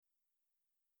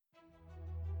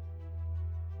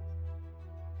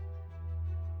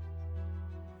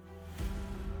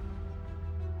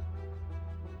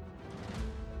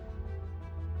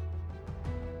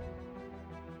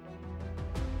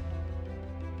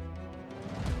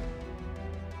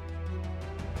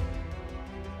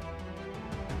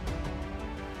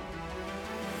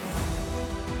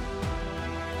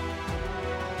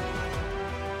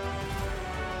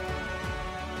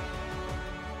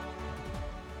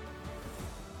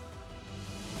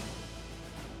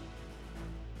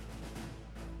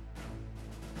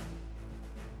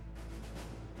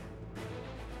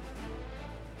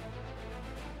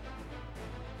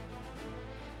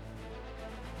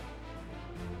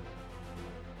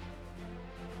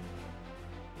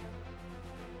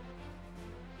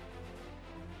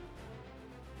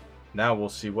Now we'll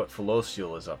see what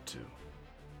Felocial is up to.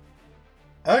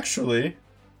 Actually,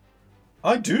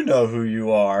 I do know who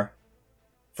you are.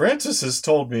 Francis has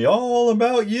told me all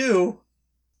about you.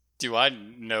 Do I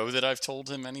know that I've told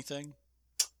him anything?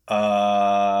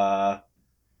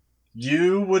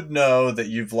 You would know that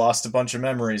you've lost a bunch of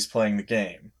memories playing the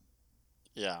game.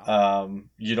 Yeah.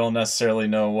 You don't necessarily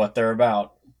know what they're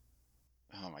about.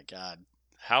 Oh my god.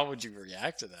 How would you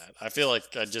react to that? I feel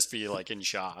like I'd just be, like, in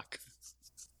shock.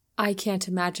 I can't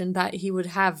imagine that he would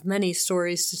have many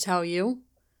stories to tell you.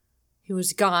 He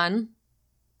was gone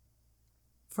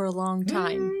for a long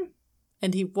time.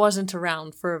 And he wasn't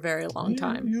around for a very long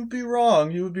time. You'd be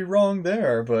wrong. You would be wrong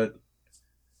there, but...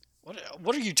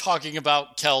 What are you talking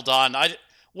about, Keldon?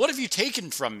 What have you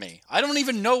taken from me? I don't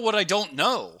even know what I don't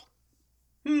know.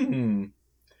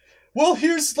 Well,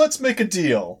 let's make a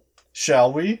deal,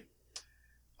 shall we?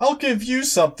 I'll give you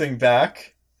something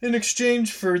back in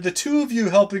exchange for the two of you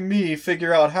helping me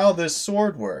figure out how this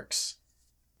sword works.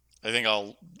 I think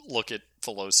I'll look at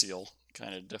Felocial,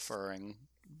 kind of deferring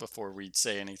before we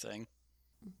say anything.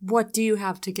 What do you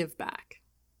have to give back?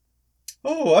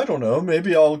 Oh, I don't know.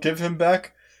 Maybe I'll give him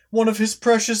back one of his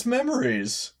precious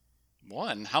memories.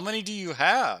 One? How many do you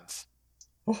have?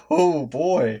 Oh,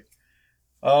 boy.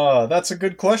 That's a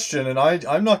good question, and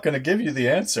I'm not going to give you the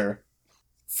answer.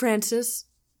 Francis,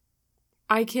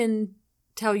 I can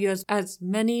tell you as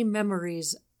many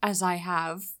memories as I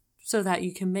have so that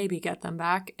you can maybe get them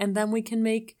back, and then we can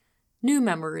make new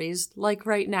memories, like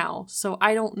right now. So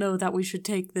I don't know that we should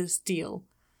take this deal.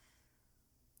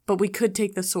 But we could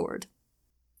take the sword.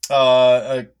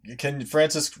 Can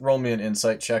Francis roll me an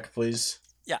insight check, please?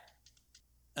 Yeah.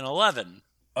 An 11.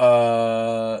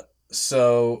 So,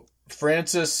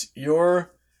 Francis,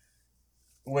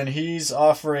 when he's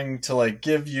offering to, like,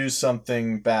 give you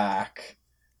something back,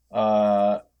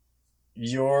 your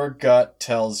gut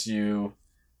tells you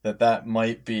that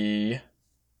might be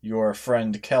your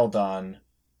friend Keldon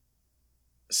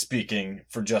speaking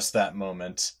for just that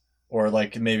moment. Or,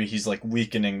 like, maybe he's, like,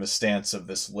 weakening the stance of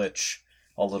this lich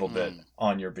a little bit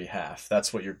on your behalf.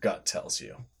 That's what your gut tells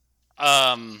you.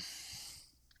 I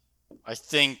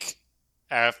think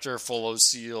after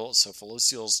Felocial, so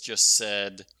Felocial's just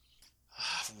said,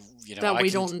 that we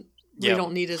don't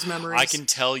need his memories. I can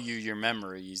tell you your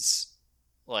memories.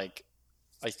 Like,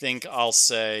 I think I'll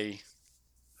say,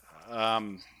 I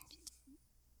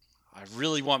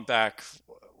really want back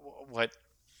what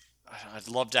I'd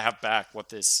love to have back what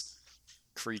this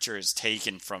creature has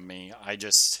taken from me. I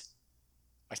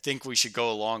think we should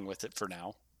go along with it for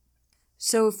now.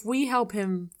 So if we help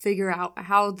him figure out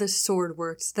how this sword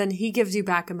works, then he gives you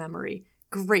back a memory.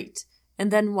 Great.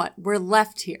 And then what? We're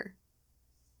left here.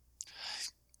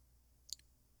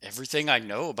 Everything I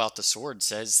know about the sword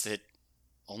says that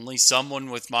only someone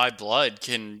with my blood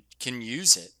can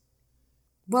use it.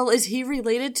 Well, is he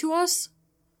related to us?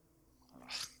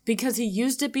 Because he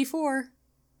used it before.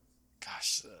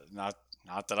 Gosh, not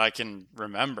that I can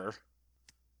remember.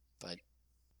 But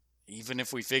even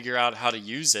if we figure out how to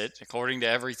use it, according to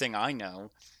everything I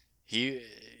know, he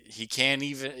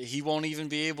won't even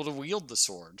be able to wield the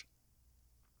sword.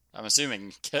 I'm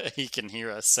assuming he can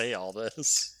hear us say all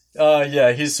this.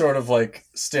 Yeah, he's sort of like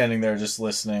standing there just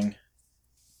listening.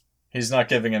 He's not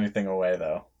giving anything away,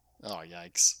 though. Oh,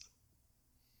 yikes.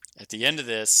 At the end of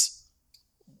this,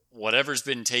 whatever's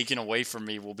been taken away from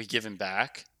me will be given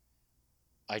back.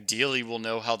 Ideally, we'll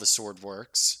know how the sword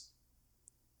works.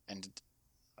 And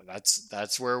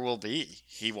that's where we'll be.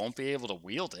 He won't be able to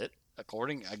wield it,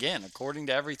 according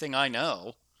to everything I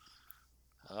know.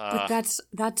 But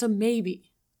that's a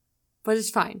maybe. But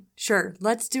it's fine. Sure,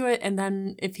 let's do it, and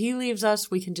then if he leaves us,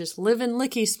 we can just live in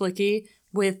Licky Splicky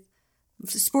with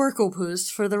Sporklepoos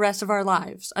for the rest of our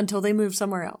lives until they move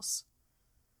somewhere else.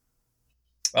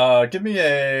 Give me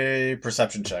a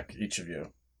perception check, each of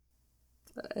you.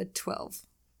 12.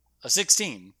 A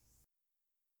 16.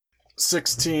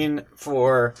 16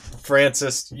 for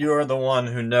Francis. You're the one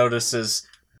who notices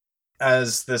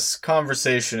as this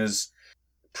conversation is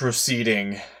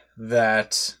proceeding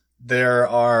that there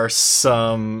are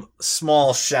some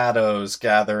small shadows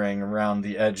gathering around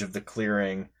the edge of the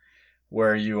clearing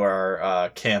where you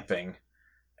are camping.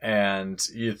 And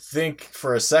you think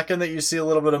for a second that you see a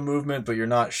little bit of movement, but you're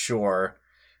not sure.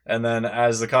 And then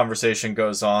as the conversation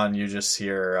goes on, you just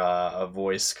hear a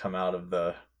voice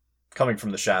coming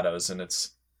from the shadows, and it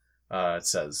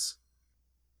says,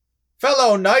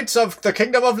 "Fellow knights of the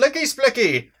kingdom of Licky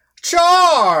Splicky,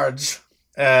 charge!"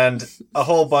 And a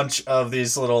whole bunch of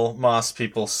these little moss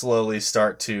people slowly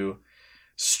start to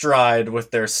stride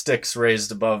with their sticks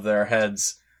raised above their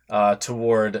heads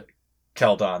toward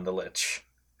Keldon the Lich.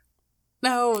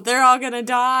 No, they're all gonna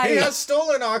die. He has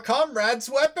stolen our comrade's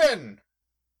weapon!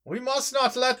 We must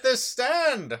not let this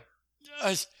stand!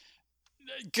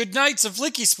 Good nights of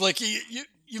Licky Splicky.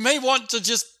 You may want to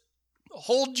just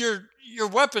hold your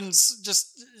weapons.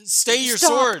 Just stay your Stop.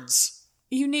 swords.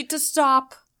 You need to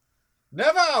stop.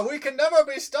 Never! We can never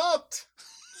be stopped!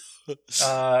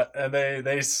 And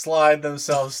they slide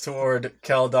themselves toward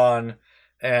Keldon,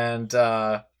 and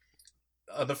the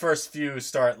first few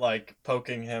start, like,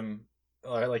 poking him,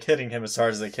 or, like, hitting him as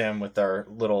hard as they can with their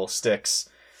little sticks.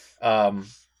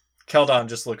 Keldon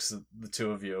just looks at the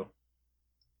two of you.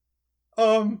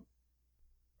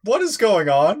 What is going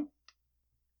on?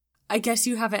 I guess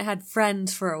you haven't had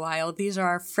friends for a while. These are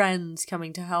our friends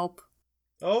coming to help.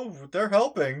 Oh, they're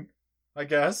helping, I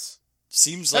guess.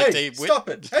 Seems like Hey, stop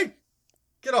it! Hey!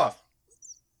 Get off!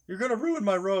 You're gonna ruin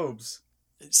my robes.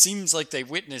 It seems like they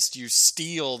witnessed you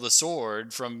steal the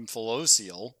sword from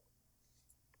Felocial.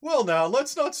 Well now,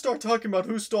 let's not start talking about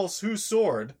who stole whose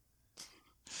sword.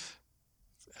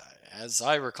 As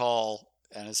I recall,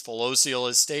 and as Felocial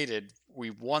has stated, we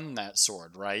won that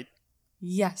sword, right?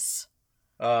 Yes.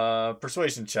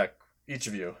 Persuasion check, each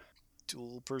of you.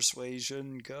 Dual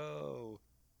persuasion, go.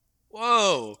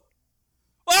 Whoa!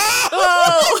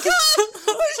 Oh!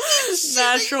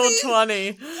 Natural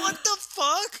 20. What the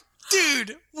fuck?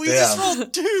 Dude, we Damn. just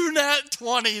rolled 2 nat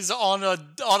 20s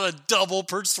on a double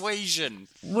persuasion.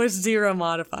 With 0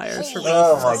 modifiers for Holy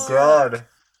Oh both. my god.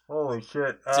 Holy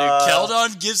shit. Dude,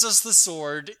 Keldon gives us the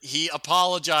sword. He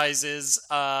apologizes.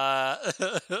 Yeah,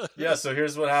 so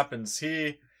here's what happens.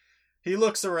 He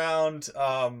looks around,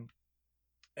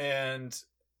 and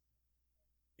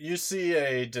you see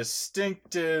a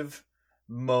distinctive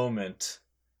moment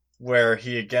where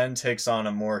he again takes on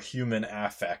a more human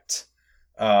affect.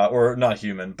 Or not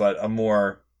human, but a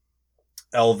more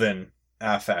elven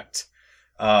affect.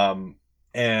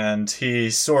 And he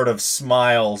sort of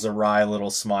smiles a wry little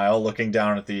smile, looking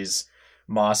down at these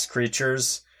moss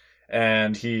creatures,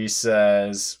 and he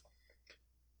says,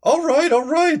 All right,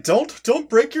 don't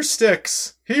break your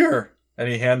sticks. Here. And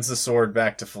he hands the sword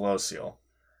back to Felocial.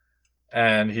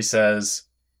 And he says,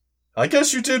 I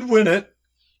guess you did win it.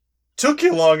 Took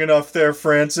you long enough there,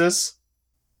 Francis.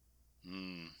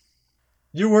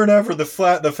 You weren't ever the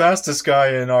fastest guy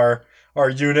in our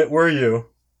unit, were you?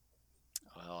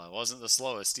 Well, I wasn't the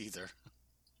slowest either.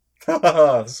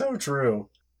 Haha, so true.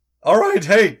 Alright,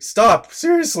 hey, stop.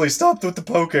 Seriously, stop with the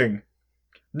poking.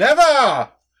 Never!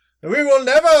 We will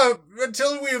never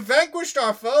until we have vanquished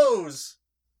our foes.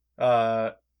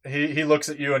 He looks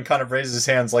at you and kind of raises his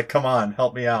hands like, come on,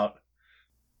 help me out.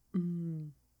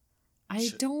 I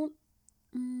don't...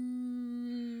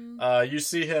 You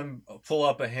see him pull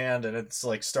up a hand and it's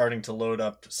like starting to load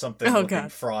up something Oh, looking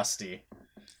God. frosty.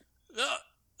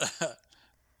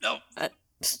 No.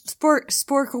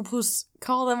 Sporklepus,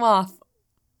 call them off.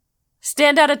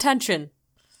 Stand at attention.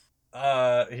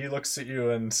 He looks at you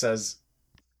and says,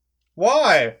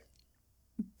 Why?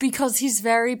 Because he's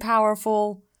very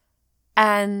powerful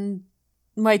and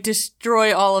might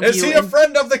destroy all of Is you. he a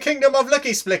friend of the kingdom of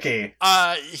Licky Splicky?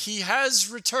 He has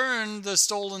returned the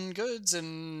stolen goods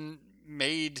and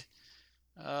made.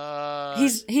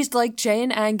 He's like Jay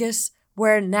and Angus,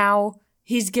 where now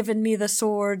he's given me the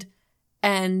sword,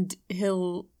 and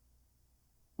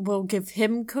we'll give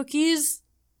him cookies.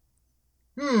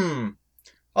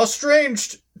 A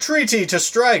strange treaty to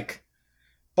strike,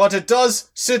 but it does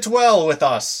sit well with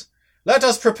us. Let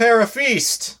us prepare a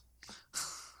feast.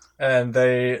 And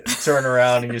they turn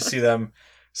around and you see them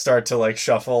start to like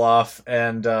shuffle off,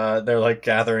 and they're like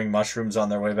gathering mushrooms on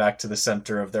their way back to the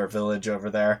center of their village over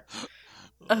there.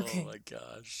 Okay. Oh my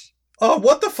gosh. Oh,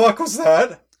 what the fuck was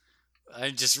that?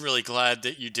 I'm just really glad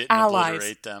that you didn't Allies.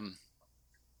 obliterate them.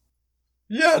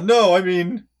 Yeah, no, I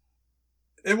mean,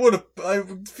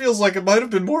 it feels like it might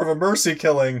have been more of a mercy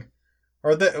killing.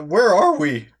 Where are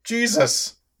we?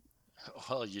 Jesus.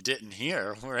 Well, you didn't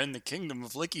hear. We're in the kingdom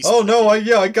of Licky. Oh no,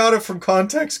 I got it from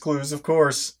context clues, of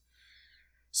course.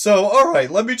 So, alright,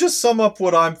 let me just sum up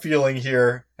what I'm feeling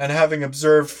here, and having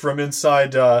observed from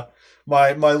inside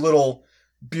my little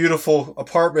beautiful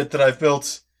apartment that I've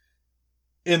built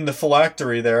in the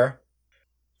phylactery there.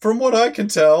 From what I can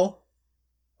tell,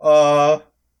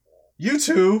 you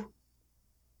two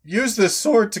use this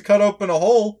sword to cut open a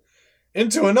hole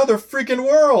into another freaking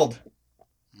world.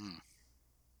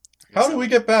 How do we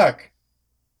get back?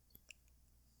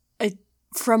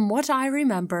 From what I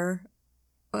remember,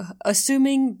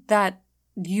 assuming that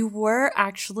you were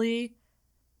actually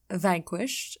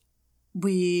vanquished,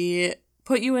 we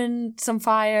put you in some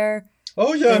fire.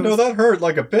 Oh yeah, no, that hurt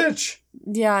like a bitch.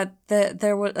 Yeah,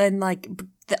 there was, and like,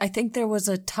 I think there was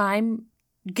a time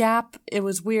gap. It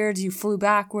was weird. You flew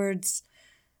backwards,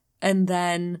 and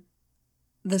then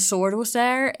the sword was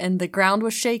there, and the ground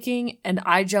was shaking, and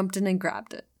I jumped in and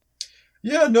grabbed it.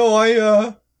 Yeah, no,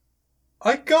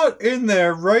 I got in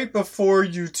there right before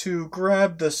you two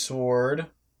grabbed the sword.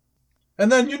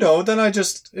 And then, then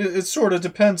it sort of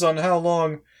depends on how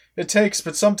long it takes,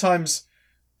 but sometimes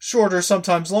shorter,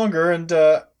 sometimes longer, and,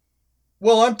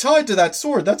 well, I'm tied to that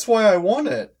sword, that's why I want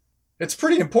it. It's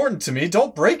pretty important to me,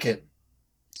 don't break it.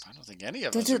 I don't think any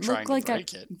of us are trying to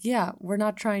break it. Yeah, we're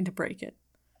not trying to break it.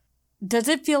 Does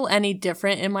it feel any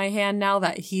different in my hand now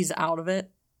that he's out of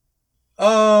it?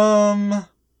 Not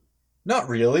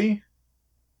really.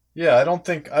 Yeah, I don't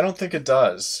think it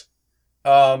does.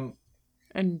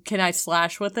 And can I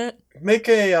slash with it? Make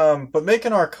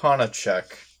an Arcana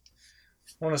check.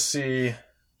 I want to see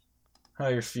how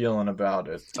you're feeling about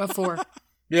it. A 4.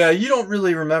 Yeah, you don't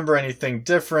really remember anything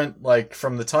different, like,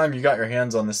 from the time you got your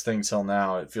hands on this thing till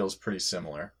now. It feels pretty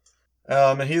similar.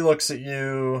 And he looks at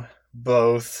you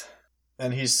both,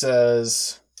 and he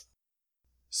says,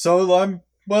 so,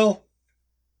 well,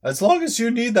 as long as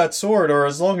you need that sword, or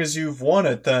as long as you've won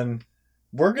it, then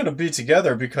we're gonna be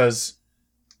together, because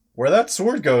where that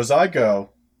sword goes, I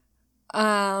go.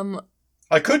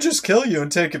 I could just kill you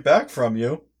and take it back from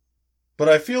you, but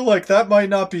I feel like that might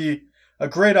not be a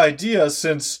great idea,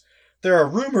 since there are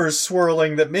rumors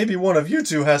swirling that maybe one of you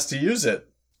two has to use it.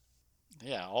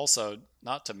 Yeah, also,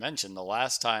 not to mention, the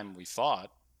last time we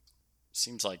fought,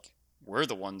 seems like we're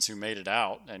the ones who made it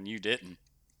out, and you didn't.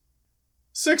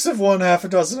 6 of one, half a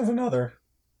dozen of another.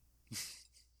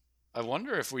 I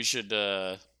wonder if we should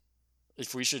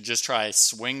just try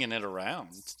swinging it around.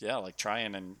 Yeah, like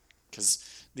trying and... Because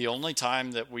the only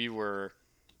time that we were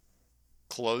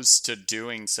close to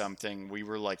doing something, we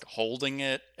were like holding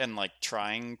it and like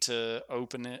trying to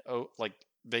open it, like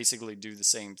basically do the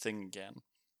same thing again.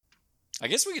 I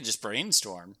guess we could just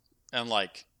brainstorm and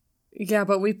like... Yeah,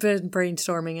 but we've been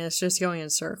brainstorming and it's just going in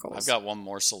circles. I've got one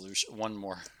more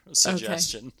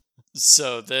suggestion. Okay.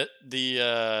 So that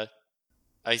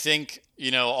I think,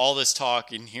 all this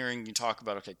talk and hearing you talk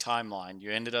about, okay, timeline,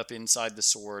 you ended up inside the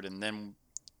sword and then,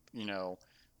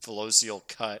 Felosiel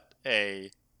cut a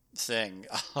thing.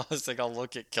 I think I'll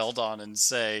look at Keldon and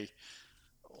say,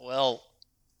 well,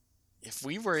 if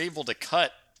we were able to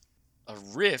cut a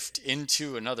rift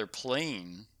into another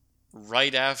plane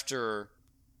right after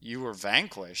you were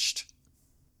vanquished,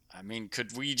 I mean,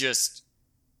 could we just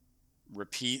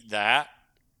repeat that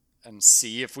and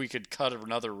see if we could cut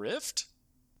another rift?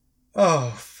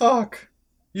 Oh, fuck.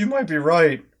 You might be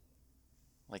right.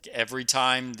 Like every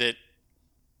time that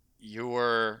you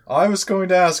were... I was going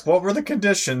to ask, what were the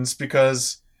conditions?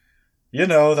 Because,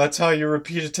 that's how you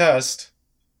repeat a test.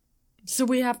 So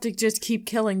we have to just keep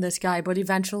killing this guy, but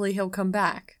eventually he'll come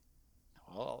back.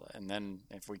 Well, and then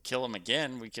if we kill him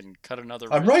again, we can cut another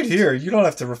rift. I'm right here. You don't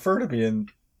have to refer to me in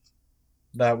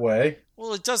that way.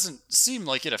 Well, it doesn't seem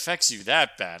like it affects you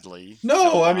that badly.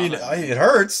 No, I mean, it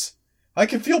hurts. I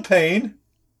can feel pain.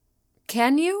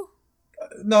 Can you?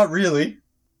 Not really.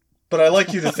 But I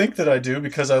like you to think that I do,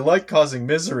 because I like causing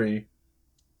misery.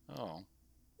 Oh.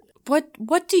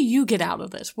 What do you get out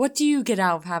of this? What do you get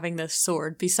out of having this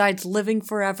sword, besides living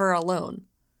forever alone?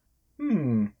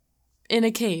 In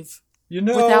a cave.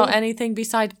 Without anything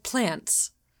besides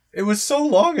plants. It was so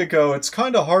long ago, it's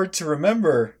kind of hard to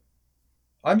remember.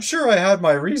 I'm sure I had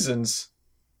my reasons.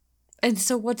 And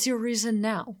so what's your reason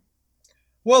now?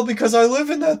 Well, because I live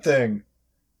in that thing.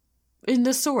 In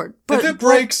the sword. If it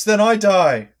breaks, then I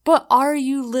die. But are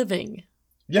you living?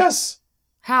 Yes.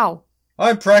 How?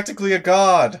 I'm practically a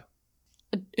god.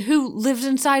 Who lives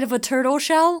inside of a turtle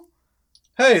shell?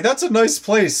 Hey, that's a nice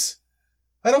place.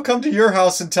 I don't come to your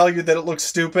house and tell you that it looks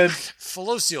stupid.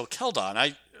 Felosiel,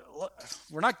 Keldon,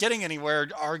 we're not getting anywhere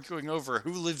arguing over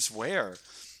who lives where.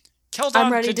 Keldon,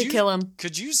 I'm ready to kill him.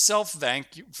 Could you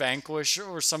self-vanquish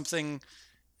or something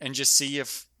and just see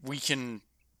if we can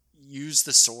use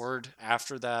the sword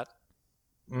after that?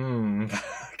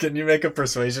 Can you make a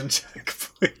persuasion check,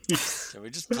 please? Can we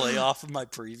just play off of my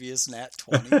previous nat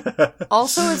 20?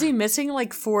 Also, is he missing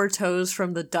like 4 toes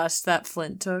from the dust that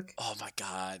Flint took? Oh my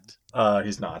god.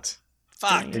 He's not.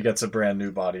 Fuck. He gets a brand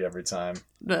new body every time.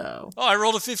 No. Oh, I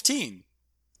rolled a 15.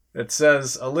 It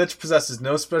says, a lich possesses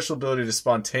no special ability to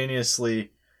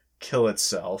spontaneously kill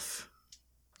itself.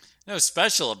 No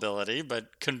special ability,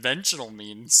 but conventional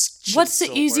means. What's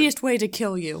the easiest way to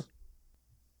kill you?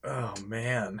 Oh,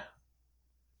 man.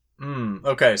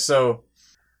 Okay, so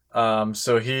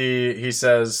he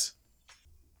says,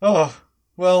 oh,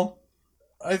 well,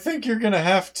 I think you're gonna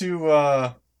have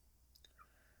to,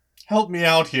 help me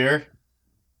out here.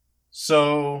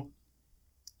 So,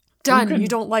 Done. can- You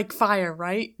don't like fire,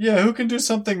 right? Yeah, who can do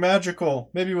something magical?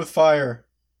 Maybe with fire.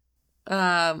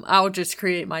 I'll just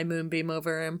create my moonbeam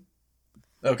over him.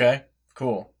 Okay,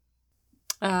 cool.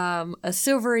 A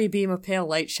silvery beam of pale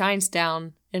light shines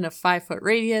down in a 5-foot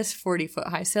radius, 40-foot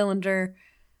high cylinder,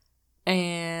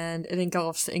 and it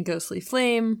engulfs in ghostly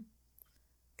flame.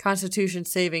 Constitution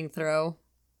saving throw.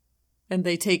 And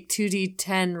they take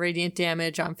 2d10 radiant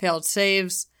damage on failed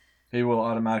saves. He will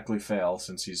automatically fail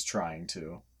since he's trying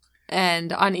to.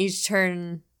 And on each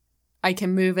turn, I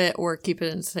can move it or keep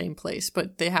it in the same place,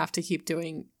 but they have to keep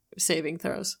doing saving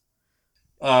throws.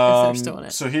 they're still in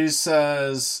it. So he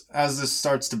says, as this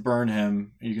starts to burn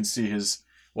him, you can see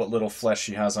what little flesh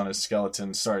he has on his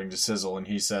skeleton starting to sizzle, and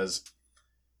he says,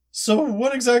 "So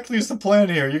what exactly is the plan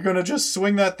here? You're gonna just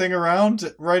swing that thing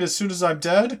around right as soon as I'm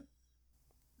dead?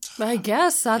 I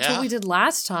guess that's Yeah. what we did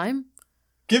last time.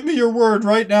 Give me your word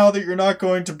right now that you're not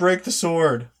going to break the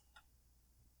sword."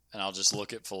 And I'll just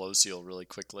look at Felociel really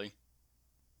quickly.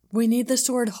 We need the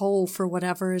sword whole for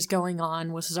whatever is going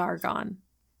on with Zargon.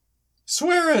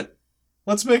 Swear it!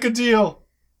 Let's make a deal.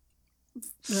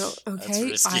 No, okay,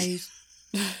 risky.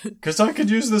 Because I could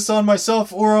use this on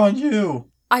myself or on you.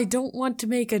 I don't want to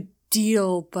make a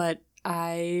deal, but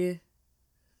I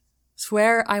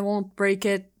swear I won't break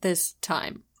it this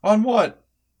time. On what?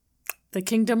 The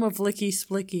Kingdom of Licky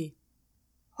Splicky.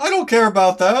 I don't care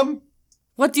about them.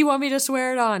 What do you want me to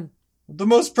swear it on? The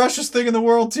most precious thing in the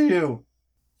world to you.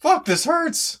 Fuck, this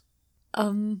hurts.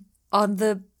 On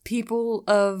the people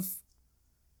of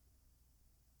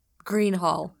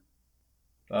Greenhall.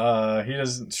 He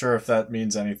isn't sure if that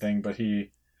means anything, but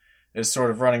he is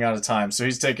sort of running out of time. So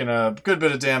he's taken a good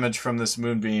bit of damage from this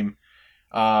moonbeam.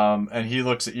 And he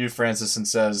looks at you, Francis, and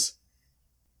says,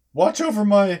 "Watch over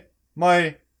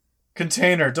my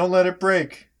container. Don't let it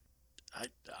break."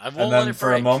 I won't And let then it for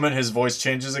break. a moment, his voice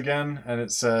changes again, and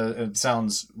it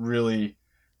sounds really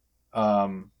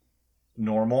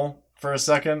normal for a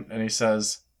second. And he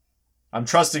says, "I'm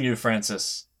trusting you,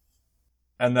 Francis."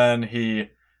 And then he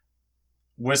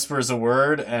whispers a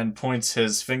word and points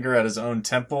his finger at his own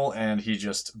temple, and he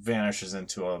just vanishes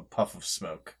into a puff of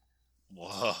smoke.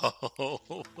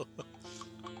 Whoa.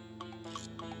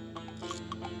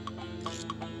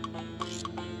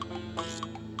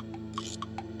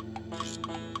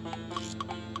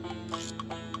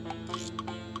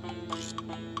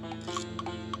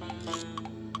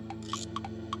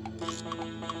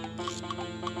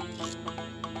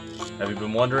 Have you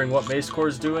been wondering what Mace Core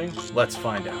is doing? Let's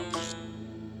find out.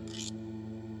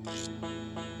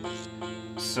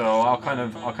 So I'll kind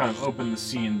of open the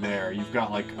scene there. You've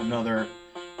got like another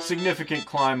significant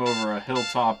climb over a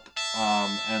hilltop,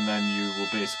 and then you will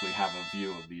basically have a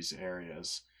view of these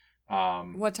areas.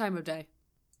 What time of day?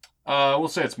 We'll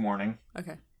say it's morning.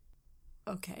 Okay.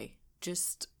 Okay.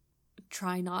 Just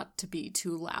try not to be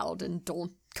too loud and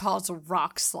don't cause a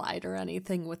rock slide or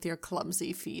anything with your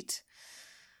clumsy feet.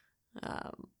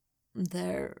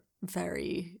 They're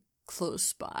very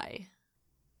close by.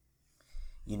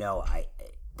 You know,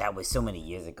 that was so many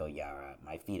years ago, Yara.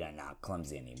 My feet are not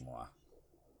clumsy anymore.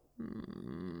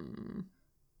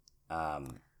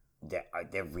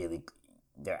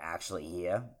 They're actually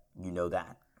here. You know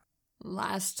that?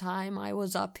 Last time I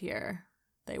was up here,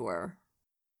 they were.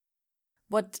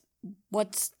 What's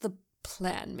the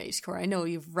plan, Mace Core? I know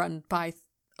you've run by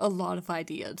a lot of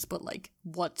ideas, but like,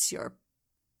 what's your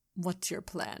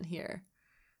plan here?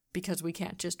 Because we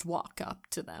can't just walk up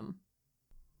to them.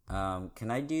 Can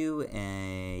I do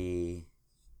a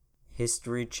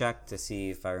history check to see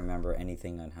if I remember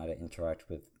anything on how to interact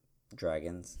with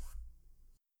dragons?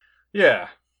 Yeah.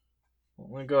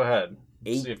 Well, go ahead.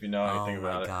 See if you know anything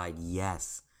about Oh it. my god,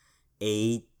 yes.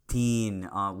 18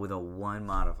 with a 1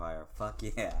 modifier. Fuck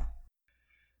yeah.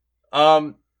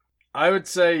 I would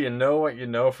say you know what you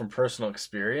know from personal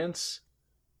experience.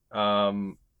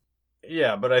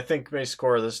 Yeah, but I think Mace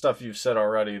Core, the stuff you've said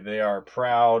already, they are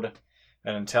proud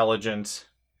and intelligent.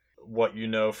 What you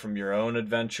know from your own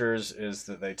adventures is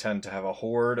that they tend to have a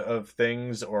horde of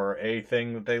things or a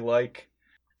thing that they like.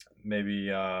 Maybe,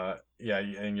 and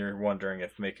you're wondering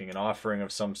if making an offering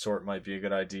of some sort might be a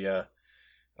good idea.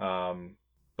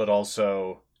 But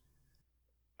also,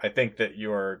 I think that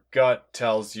your gut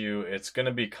tells you it's going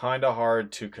to be kind of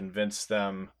hard to convince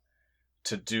them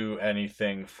to do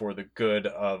anything for the good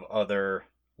of other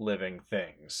living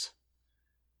things.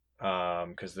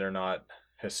 Because they're not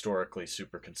historically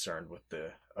super concerned with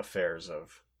the affairs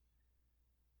of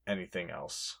anything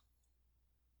else.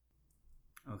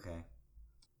 Okay.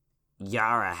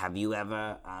 Yara, have you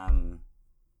ever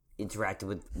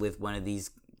interacted with one of these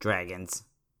dragons?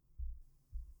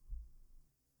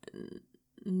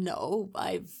 No,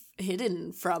 I've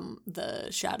hidden from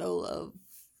the shadow of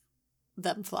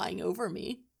them flying over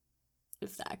me,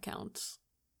 if that counts.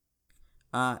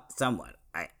 Somewhat.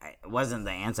 It wasn't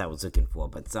the answer I was looking for,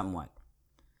 but somewhat.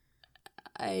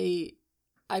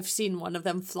 I've seen one of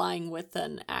them flying with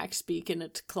an axe beak in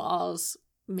its claws.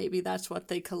 Maybe that's what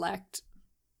they collect.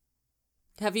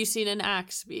 Have you seen an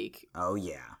axe beak? Oh,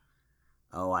 yeah.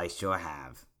 Oh, I sure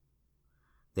have.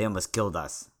 They almost killed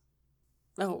us.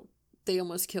 Oh, they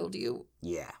almost killed you.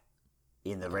 Yeah.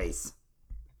 In the race.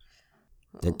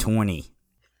 The 20.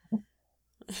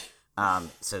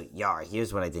 So, Yar,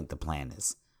 here's what I think the plan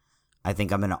is. I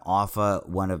think I'm going to offer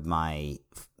one of my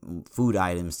food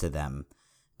items to them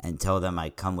and tell them I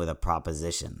come with a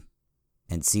proposition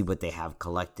and see what they have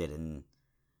collected and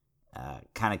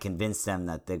kind of convince them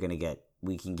that they're going to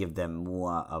we can give them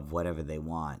more of whatever they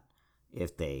want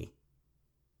if they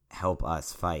help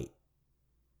us fight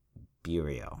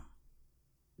Burial.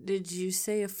 Did you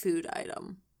say a food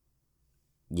item?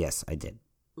 Yes, I did.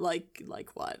 Like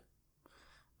what?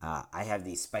 I have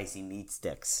these spicy meat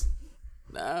sticks.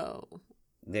 Oh.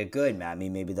 They're good, man. I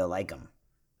mean, maybe they'll like them.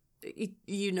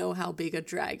 You know how big a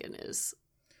dragon is.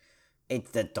 It's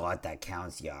the thought that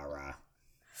counts, Yara.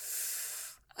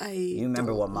 You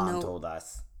remember what Mom told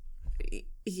us?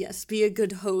 Yes, be a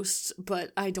good host,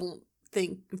 but I don't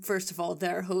think, first of all,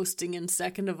 they're hosting, and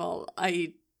second of all,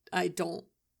 I don't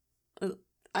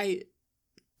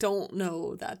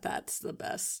know that that's the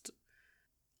best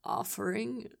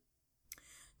offering.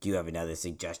 Do you have another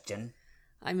suggestion?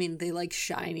 I mean, they like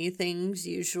shiny things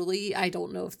usually. I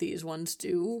don't know if these ones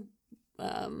do.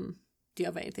 Do you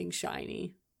have anything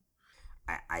shiny?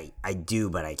 I do,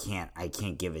 but I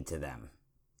can't give it to them.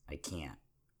 I can't.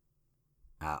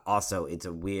 Also, it's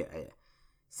a weird...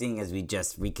 seeing as we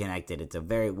just reconnected, it's a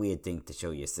very weird thing to show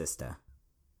your sister.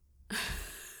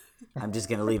 I'm just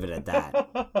gonna leave it at that.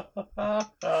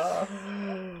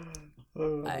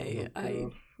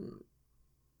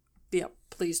 Yeah,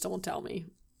 please don't tell me.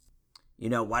 You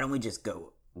know, why don't we just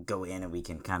go in and we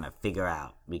can kind of figure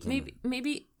out.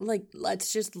 Maybe like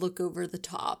let's just look over the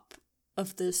top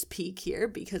of this peak here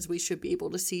because we should be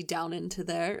able to see down into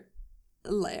their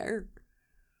lair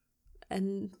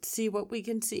and see what we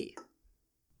can see.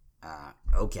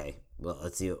 Okay. Well,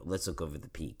 let's look over the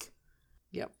peak.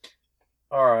 Yep.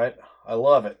 All right, I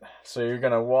love it. So you're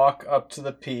gonna walk up to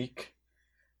the peak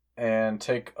and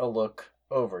take a look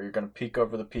over. You're gonna peek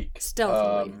over the peak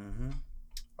stealthily.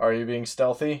 Are you being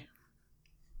stealthy?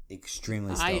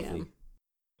 Extremely stealthy. I am.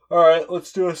 All right,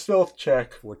 let's do a stealth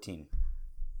check, 14.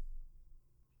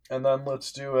 and then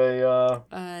let's do a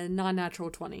non-natural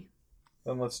 20.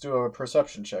 then let's do a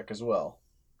perception check as well.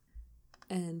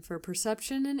 And for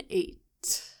perception, an 8.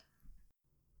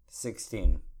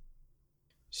 16.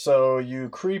 So you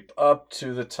creep up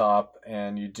to the top,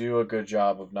 and you do a good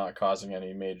job of not causing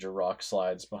any major rock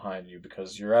slides behind you,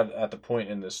 because you're at the point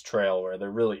in this trail where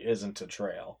there really isn't a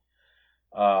trail.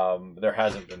 There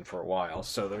hasn't been for a while,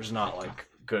 so there's not like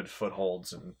good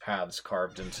footholds and paths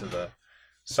carved into the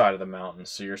side of the mountain.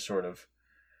 So you're sort of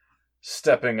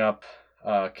stepping up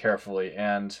carefully,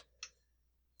 and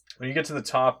when you get to the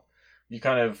top, you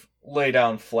kind of lay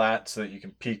down flat so that you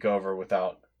can peek over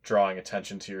without drawing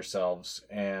attention to yourselves.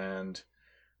 And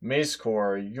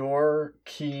Mazecore, your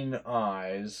keen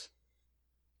eyes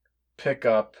pick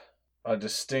up a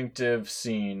distinctive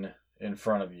scene in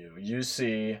front of you. You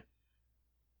see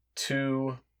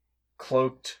 2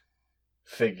 cloaked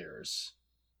figures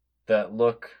that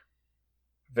look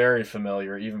very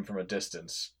familiar even from a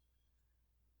distance.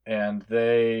 And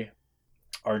they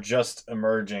are just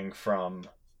emerging from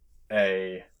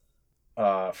a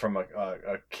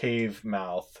cave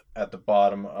mouth at the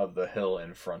bottom of the hill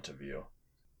in front of you.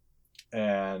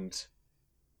 And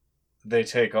they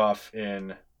take off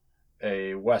in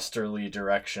a westerly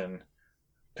direction,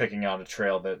 picking out a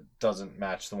trail that doesn't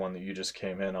match the one that you just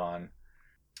came in on.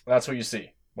 That's what you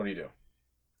see. What do you do?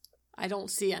 I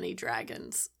don't see any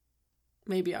dragons.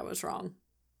 Maybe I was wrong.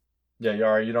 Yeah,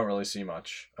 Yara, you don't really see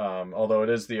much. Although it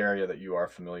is the area that you are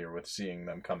familiar with seeing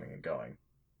them coming and going.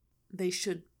 They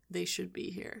should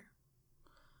be here.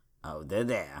 Oh, they're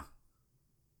there.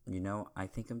 You know, I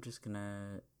think I'm just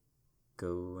gonna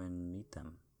go and meet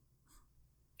them.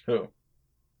 Who?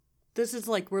 This is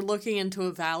like we're looking into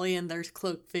a valley and there's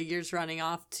cloaked figures running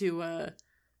off to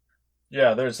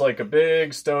Yeah, there's like a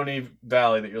big stony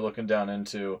valley that you're looking down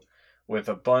into with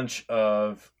a bunch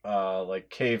of like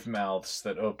cave mouths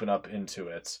that open up into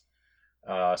it.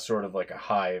 Sort of like a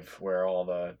hive where all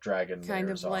the dragon kind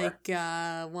layers of are. like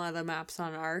one of the maps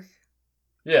on Ark.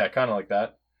 Yeah, kind of like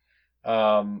that.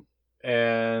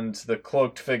 and the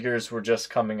cloaked figures were just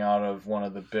coming out of one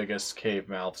of the biggest cave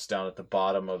mouths down at the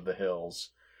bottom of the hills,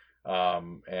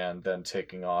 and then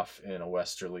taking off in a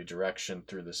westerly direction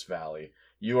through this valley.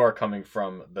 You are coming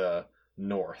from the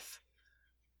north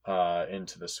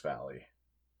into this valley.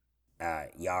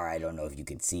 Yara, I don't know if you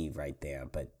could see right there,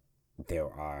 but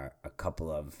there are a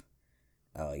couple of...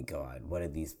 Oh, God, what are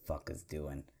these fuckers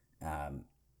doing?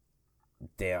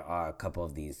 There are a couple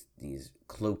of these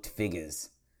cloaked figures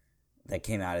that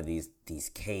came out of these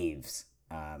caves.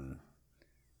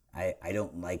 I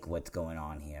don't like what's going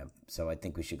on here, so I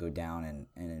think we should go down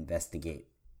and investigate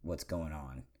what's going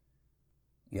on.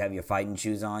 You have your fighting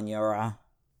shoes on, Yara?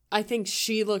 I think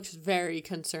she looks very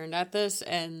concerned at this,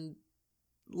 and,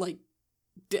 like,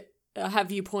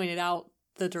 have you pointed out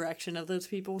the direction of those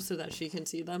people so that she can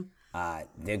see them?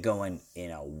 They're going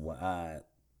in a...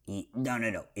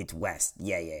 No, it's west.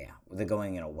 Yeah. They're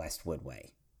going in a westward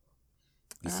way.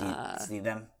 You see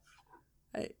them?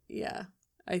 Yeah.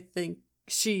 I think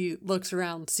she looks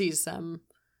around, sees them,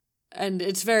 and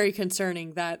it's very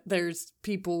concerning that there's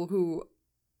people who,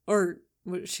 or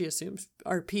what she assumes,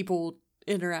 are people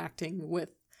interacting with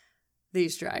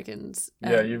these dragons.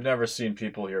 Yeah, you've never seen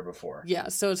people here before. Yeah,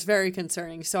 so it's very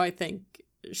concerning. So I think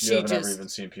you haven't ever even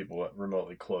seen people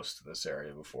remotely close to this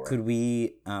area before. Could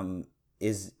we,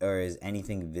 is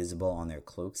anything visible on their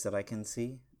cloaks that I can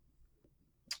see?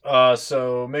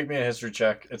 So make me a history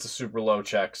check. It's a super low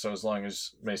check, so as long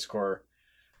as Mace Core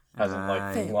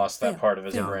hasn't lost that part of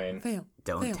his brain.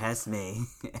 Don't test me.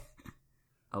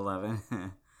 11.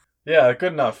 Yeah,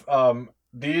 good enough.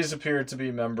 These appear to be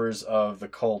members of the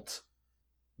cult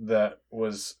that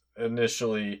was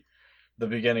initially the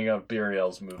beginning of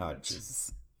Burial's movement. Oh,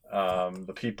 Jesus.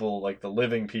 The people, like the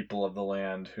living people of the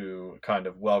land, who kind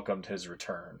of welcomed his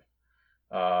return.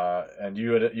 And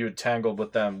you had tangled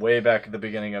with them way back at the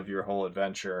beginning of your whole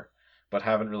adventure, but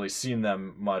haven't really seen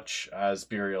them much as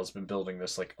Burial's been building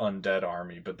this like undead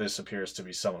army. But this appears to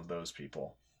be some of those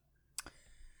people.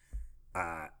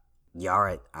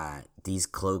 Yara, these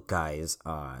cloak guys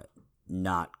are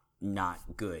not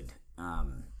good.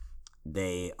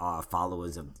 They are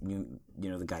followers of you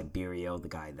know the guy Burial, the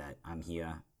guy that I'm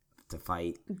here to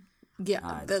fight.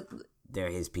 Yeah, they're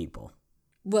his people.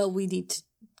 Well, we need to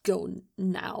go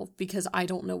now because I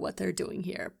don't know what they're doing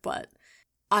here, but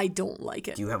I don't like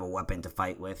it. Do you have a weapon to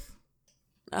fight with?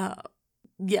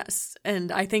 Yes,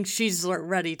 and I think she's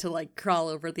ready to like crawl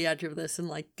over the edge of this and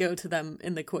like go to them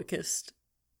in the quickest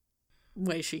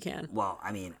way she can. Well,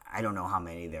 I mean, I don't know how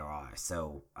many there are,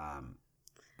 so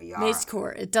Mace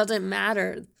Core, it doesn't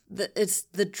matter. It's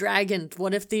the dragons.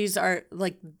 What if these are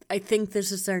like? I think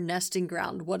this is their nesting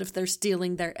ground. What if they're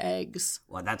stealing their eggs?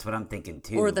 Well, that's what I'm thinking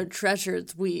too. Or their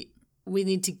treasures. We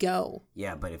need to go.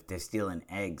 Yeah, but if they're stealing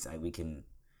eggs, we can.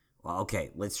 Well, okay.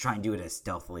 Let's try and do it as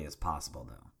stealthily as possible,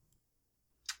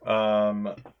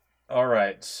 though. All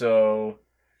right. So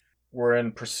we're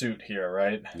in pursuit here,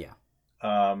 right? Yeah.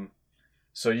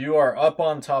 So you are up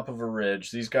on top of a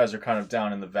ridge. These guys are kind of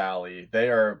down in the valley. They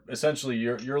are essentially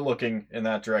you're looking in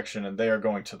that direction, and they are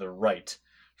going to the right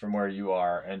from where you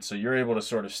are, and so you're able to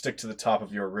sort of stick to the top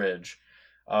of your ridge.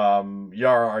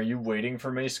 Yara, are you waiting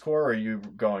for Mace Core, or are you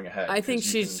going ahead? I think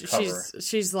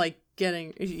she's like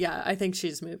getting. Yeah, I think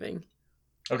she's moving.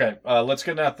 Okay, let's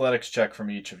get an athletics check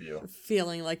from each of you.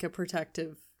 Feeling like a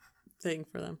protective thing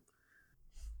for them.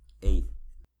 8.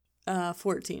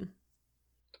 14.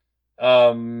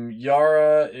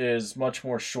 Yara is much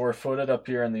more sure-footed up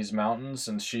here in these mountains,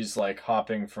 and she's like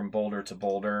hopping from boulder to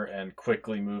boulder and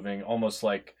quickly moving, almost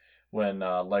like when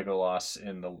Legolas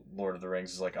in the Lord of the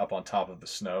Rings is like up on top of the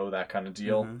snow, that kind of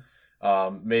deal.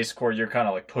 Mm-hmm. Mace Core, you're kind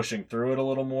of like pushing through it a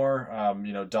little more,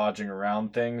 dodging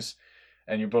around things,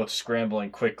 and you're both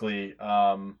scrambling quickly.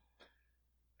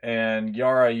 And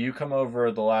Yara, you come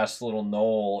over the last little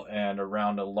knoll and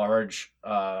around a large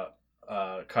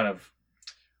kind of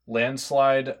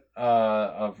landslide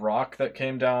of rock that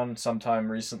came down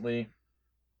sometime recently,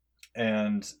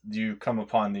 and you come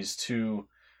upon these two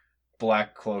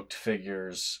black cloaked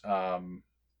figures,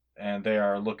 and they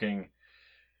are looking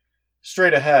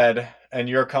straight ahead, and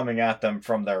you're coming at them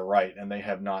from their right, and they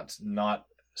have not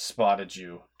spotted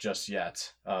you just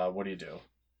yet. What do you do?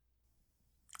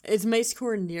 Is Mace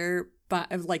Core near,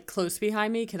 like close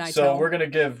behind me? Can I? So tell? we're gonna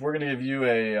give you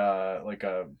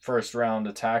a first round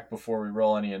attack before we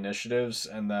roll any initiatives,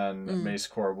 and then Mace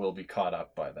Core will be caught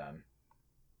up by then.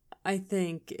 I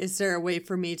think. Is there a way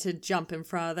for me to jump in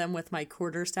front of them with my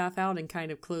quarterstaff out and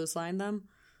kind of clothesline them?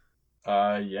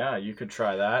 Yeah, you could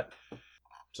try that.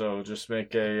 So just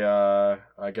make an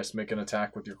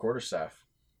attack with your quarterstaff.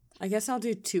 I guess I'll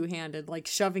do two-handed, like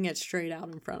shoving it straight out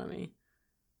in front of me.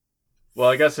 Well,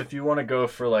 I guess if you want to go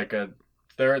for like a,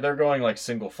 they're going like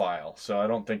single file, so I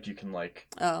don't think you can like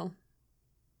Oh,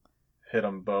 hit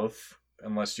them both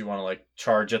unless you want to like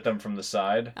charge at them from the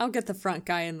side. I'll get the front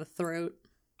guy in the throat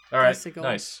All right, Bicycle.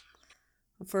 nice.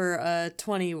 for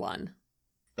 21.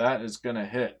 That is gonna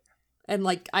hit. And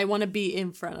like I want to be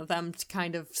in front of them to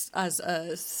kind of as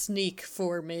a sneak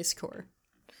for Mace Core.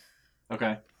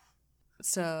 Okay.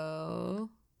 So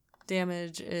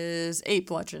damage is 8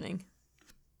 bludgeoning.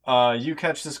 You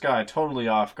catch this guy totally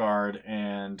off guard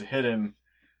and hit him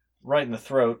right in the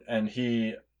throat, and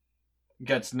he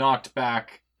gets knocked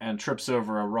back and trips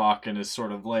over a rock and is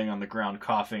sort of laying on the ground,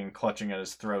 coughing, clutching at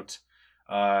his throat.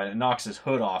 It knocks his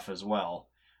hood off as well,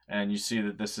 and you see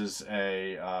that this is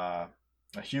a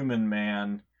human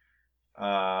man,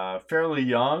 fairly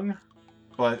young,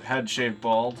 but head shaved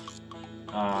bald,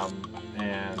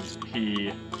 and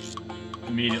he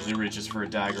immediately reaches for a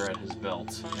dagger at his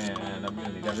belt, and I'm going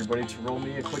to need everybody to roll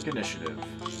me a quick initiative.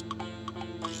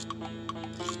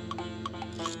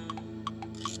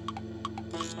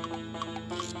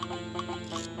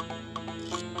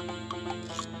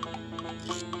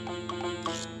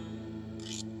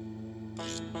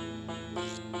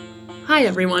 Hi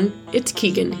everyone, it's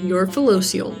Keegan, your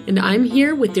Felocial, and I'm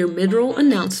here with your mid-roll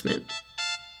announcement.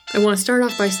 I want to start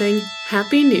off by saying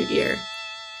Happy New Year.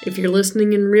 If you're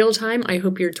listening in real time, I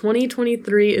hope your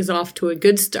 2023 is off to a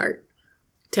good start.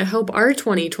 To help our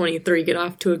 2023 get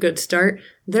off to a good start,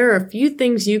 there are a few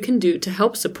things you can do to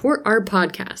help support our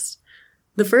podcast.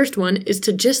 The first one is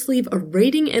to just leave a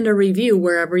rating and a review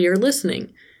wherever you're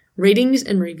listening. Ratings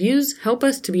and reviews help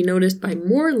us to be noticed by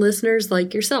more listeners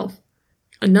like yourself.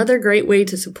 Another great way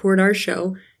to support our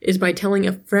show is by telling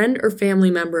a friend or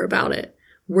family member about it.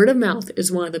 Word of mouth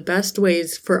is one of the best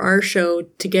ways for our show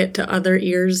to get to other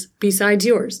ears besides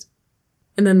yours.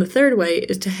 And then the third way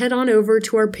is to head on over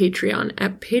to our Patreon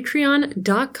at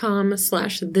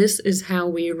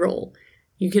patreon.com/thisishowweroll.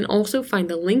 You can also find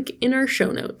the link in our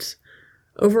show notes.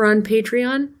 Over on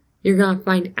Patreon, you're going to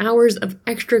find hours of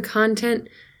extra content,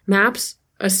 maps,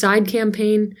 a side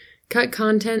campaign, cut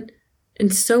content,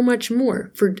 and so much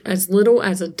more for as little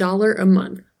as $1 a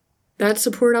month. That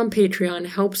support on Patreon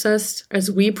helps us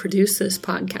as we produce this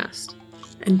podcast.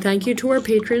 And thank you to our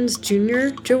patrons,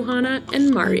 Junior, Johanna,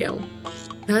 and Mario.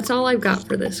 That's all I've got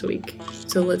for this week.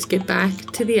 So let's get back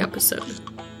to the episode.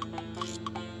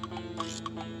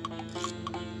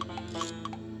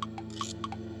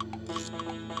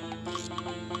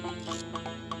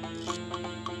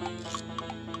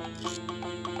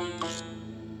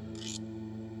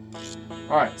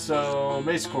 Alright, so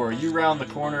Mace Core, you round the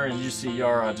corner and you see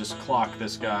Yara just clock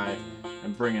this guy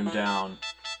and bring him down.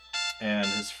 And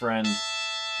his friend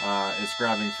is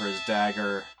grabbing for his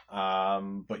dagger,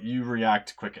 but you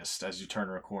react quickest as you turn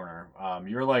a corner.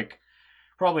 You're like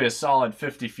probably a solid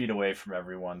 50 feet away from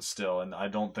everyone still, and I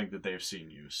don't think that they've seen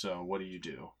you, so what do you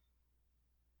do?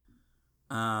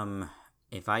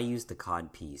 If I use the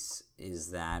cod piece,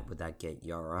 would that get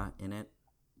Yara in it?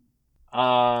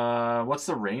 What's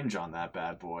the range on that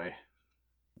bad boy?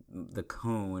 The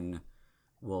cone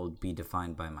will be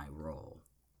defined by my roll.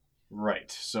 Right,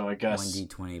 so I guess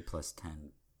 1d20 plus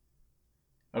 10.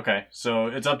 Okay, so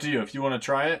it's up to you. If you want to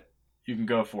try it, you can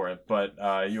go for it, but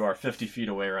you are 50 feet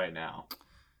away right now.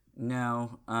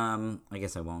 No, I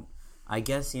guess I won't. I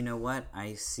guess, you know what?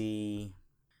 I see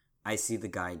the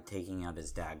guy taking out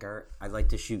his dagger. I'd like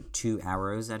to shoot 2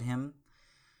 arrows at him.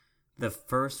 The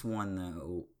first one,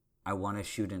 though, I want to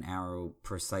shoot an arrow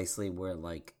precisely where,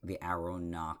 like, the arrow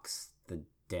knocks the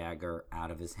dagger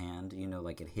out of his hand. You know,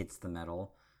 like it hits the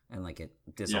metal and, like, it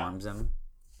disarms him.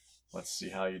 Let's see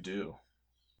how you do.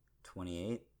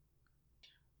 28.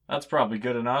 That's probably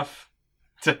good enough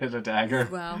to hit a dagger.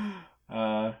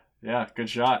 Wow. Yeah, good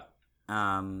shot.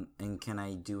 And can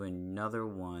I do another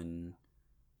one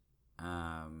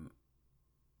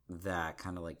that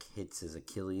kind of, like, hits his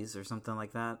Achilles or something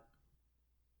like that?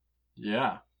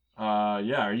 Yeah.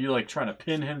 Yeah, are you, like, trying to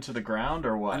pin him to the ground,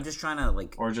 or what? I'm just trying to,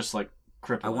 like... Or just, like,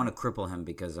 cripple I him? want to cripple him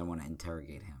because I want to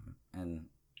interrogate him. And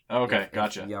okay,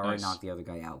 gotcha. If Yara Nice. knocked the other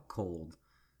guy out cold,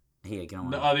 he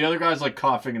can The other guy's, like,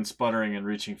 coughing and sputtering and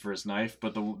reaching for his knife,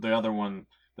 but the other one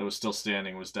that was still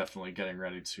standing was definitely getting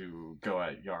ready to go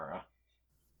at Yara.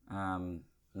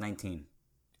 19.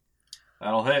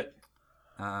 That'll hit.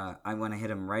 I want to hit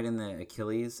him right in the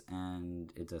Achilles,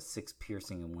 and it's a 6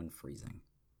 piercing and 1 freezing.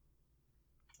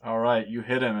 Alright, you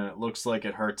hit him, and it looks like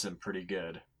it hurts him pretty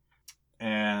good.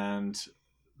 And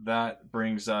that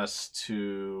brings us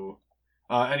to...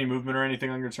 any movement or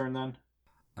anything on your turn, then?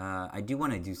 I do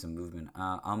want to do some movement.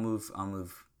 I'll move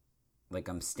like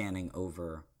I'm standing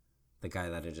over the guy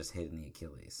that I just hit in the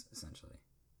Achilles, essentially.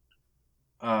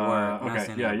 not Okay,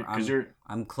 standing yeah, over. because you're...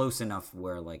 I'm close enough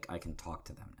where like I can talk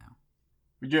to them now.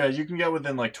 Yeah, you can get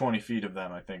within like 20 feet of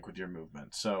them, I think, with your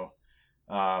movement. So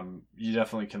you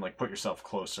definitely can like put yourself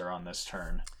closer on this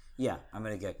turn. Yeah, I'm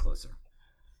gonna get closer.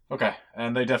 Okay,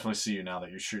 and they definitely see you now that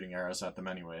you're shooting arrows at them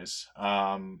anyways.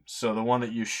 So the one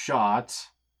that you shot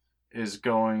is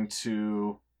going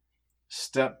to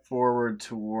step forward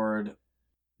toward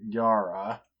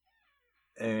Yara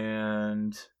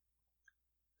and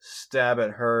stab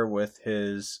at her with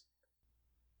his...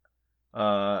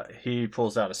 he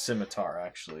pulls out a scimitar,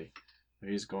 actually.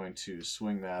 He's going to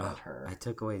swing that at her. I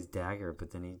took away his dagger,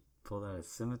 but then he pulled out a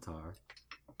scimitar.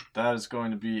 That is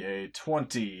going to be a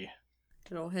 20.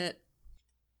 It'll hit.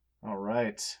 All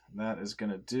right. That is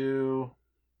going to do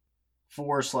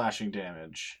 4 slashing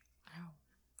damage.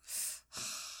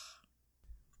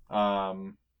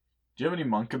 Do you have any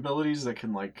monk abilities that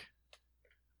can, like,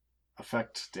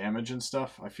 affect damage and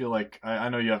stuff? I feel like... I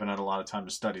know you haven't had a lot of time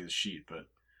to study the sheet, but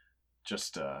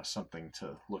just something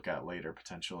to look at later,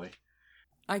 potentially.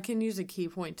 I can use a key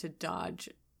point to dodge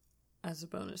as a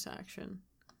bonus action.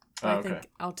 Oh, I okay. think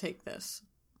I'll take this.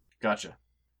 Gotcha.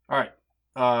 All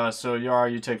right. So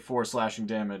Yara, you take 4 slashing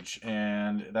damage,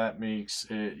 and that makes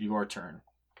it your turn.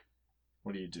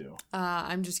 What do you do?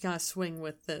 I'm just gonna swing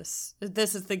with this.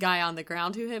 This is the guy on the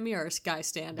ground who hit me, or a guy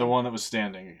standing? The one that was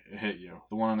standing hit you.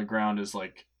 The one on the ground is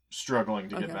like struggling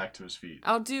to get Okay. back to his feet.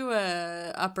 I'll do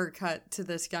a uppercut to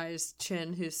this guy's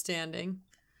chin who's standing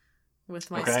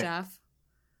with my Okay. staff.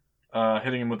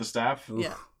 Hitting him with the staff? Oof.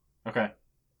 Yeah. Okay.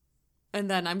 And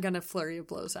then I'm gonna flurry of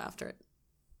blows after it.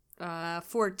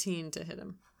 14 to hit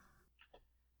him.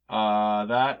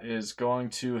 That is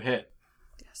going to hit.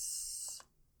 Yes.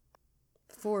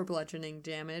 4 bludgeoning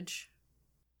damage.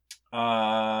 You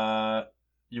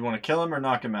want to kill him or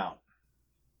knock him out?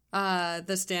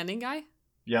 The standing guy?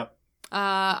 Yep.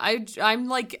 I'm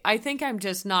like, I think I'm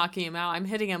just knocking him out. I'm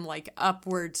hitting him like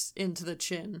upwards into the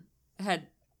chin, head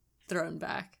thrown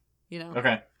back, you know?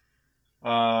 Okay.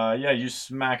 Yeah, you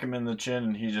smack him in the chin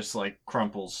and he just like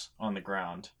crumples on the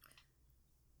ground.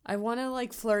 I want to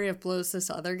like flurry of blows this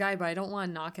other guy, but I don't want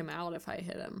to knock him out if I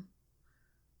hit him.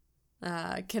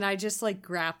 Can I just like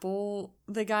grapple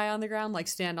the guy on the ground, like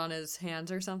stand on his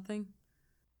hands or something?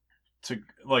 To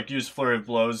like use flurry of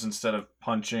blows instead of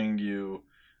punching, you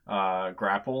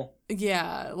grapple.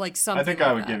 Yeah, like something. I think like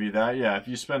I would that. give you that. Yeah, if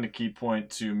you spend a key point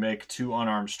to make 2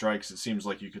 unarmed strikes, it seems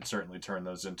like you could certainly turn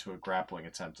those into a grappling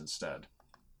attempt instead.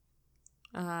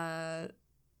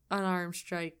 Unarmed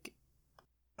strike.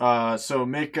 So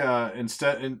make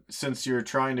since you're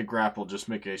trying to grapple, just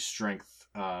make a strength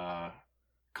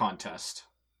contest.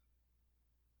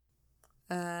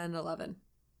 An 11.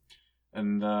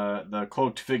 And the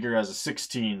cloaked figure has a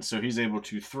 16, so he's able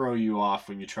to throw you off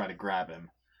when you try to grab him.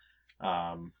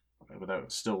 But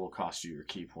that still will cost you your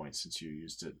key point since you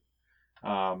used it.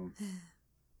 And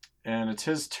it's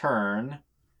his turn,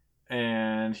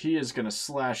 and he is going to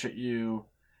slash at you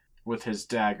with his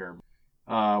dagger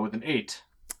with an 8.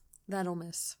 That'll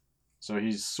miss. So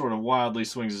he sort of wildly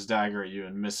swings his dagger at you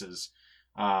and misses.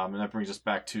 And that brings us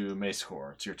back to Mace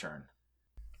Core. It's your turn.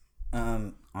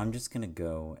 I'm just gonna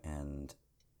go and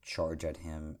charge at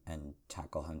him and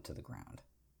tackle him to the ground.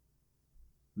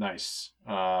 Nice.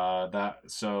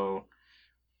 So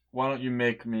why don't you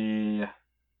make me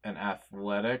an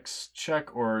athletics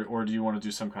check, or do you want to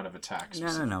do some kind of attack? No,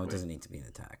 it specifically? doesn't need to be an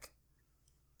attack.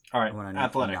 All right, I want to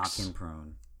athletics. knock him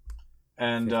prone.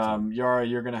 And 15. Yara,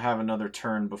 you're gonna have another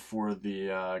turn before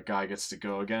the guy gets to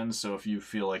go again. So if you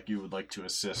feel like you would like to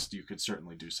assist, you could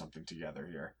certainly do something together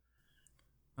here.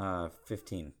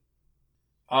 15.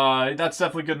 That's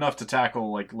definitely good enough to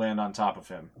tackle, like land on top of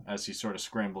him as he sort of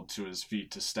scrambled to his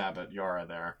feet to stab at Yara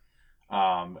there.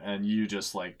 And you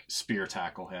just like spear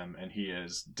tackle him, and he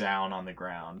is down on the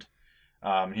ground.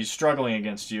 He's struggling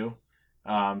against you.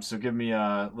 So give me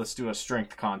let's do a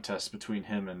strength contest between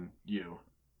him and you.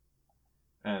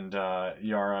 And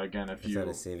Yara, again, if Is that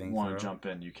you a saving want throw? to jump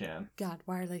in, you can. God,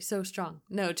 why are they so strong?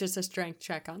 No, just a strength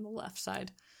check on the left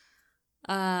side.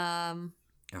 Ugh.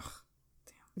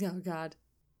 Oh God.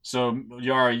 So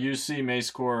Yara, you see Mace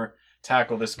Core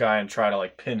tackle this guy and try to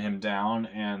like pin him down,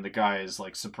 and the guy is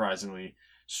like surprisingly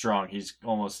strong. He's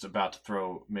almost about to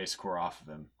throw Mace Core off of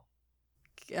him.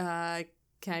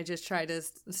 Can I just try to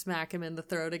smack him in the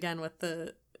throat again with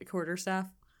the quarterstaff?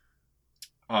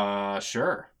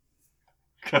 Sure.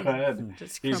 Go ahead.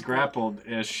 Just He's crumple.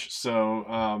 grappled-ish,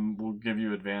 so we'll give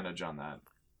you advantage on that.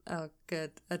 Oh,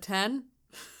 good. A 10?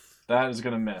 That is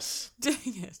going to miss. Dang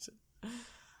it.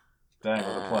 Dang,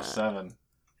 with a +7.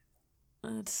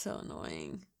 That's so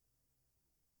annoying.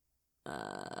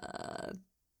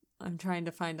 I'm trying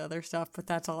to find other stuff, but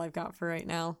that's all I've got for right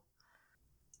now.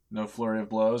 No flurry of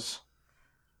blows?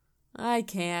 I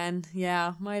can.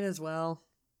 Yeah, might as well.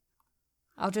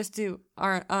 I'll just do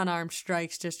unarmed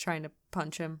strikes, just trying to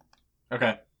punch him.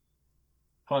 Okay.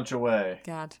 Punch away.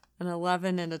 God. An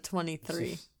 11 and a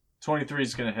 23. 23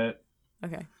 is going to hit.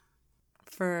 Okay.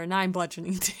 For 9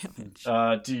 bludgeoning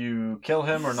damage. Do you kill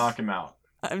him or knock him out?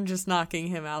 I'm just knocking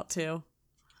him out, too.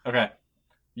 Okay.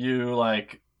 You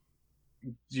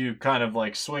kind of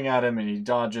like swing at him and he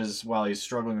dodges while he's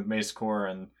struggling with Mace Core,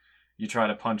 and you try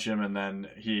to punch him, and then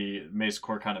Mace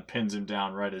Core kind of pins him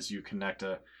down right as you connect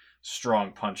a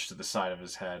strong punch to the side of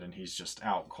his head, and he's just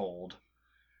out cold.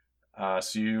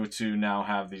 So you two now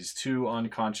have these 2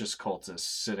 unconscious cultists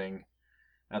sitting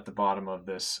at the bottom of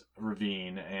this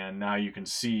ravine, and now you can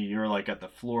see you're like at the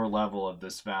floor level of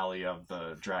this valley of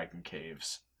the Dragon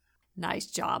Caves. Nice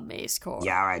job, Mace Core.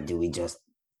 Yara, do we just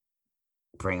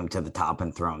bring him to the top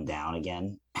and throw him down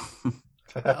again?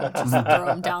 I'll just throw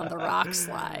him down the rock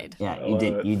slide. Yeah, you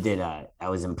did. That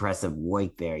was impressive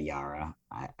work there, Yara.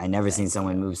 I never seen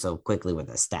someone move so quickly with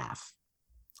a staff.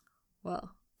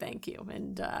 Well, thank you.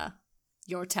 And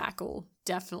your tackle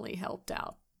definitely helped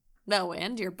out. No,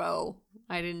 and your bow.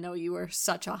 I didn't know you were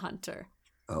such a hunter.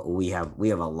 We have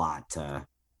a lot to...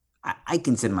 I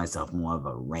consider myself more of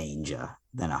a ranger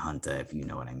than a hunter, if you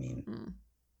know what I mean.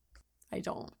 I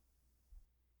don't.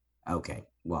 Okay,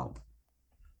 well...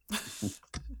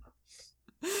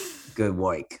 Good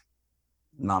work.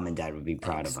 Mom and Dad would be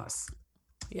proud of us.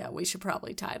 Yeah, we should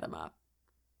probably tie them up.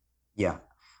 Yeah.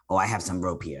 Oh, I have some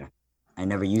rope here. I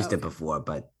never used it before,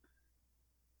 but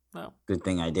well, good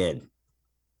thing I did.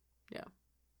 Yeah.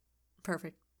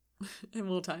 Perfect. And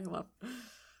we'll tie him up.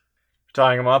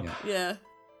 Tying him up? Yeah.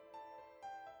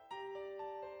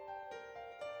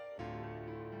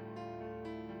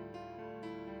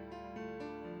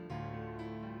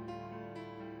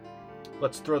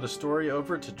 Let's throw the story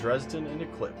over to Dresden and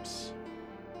Eclipse.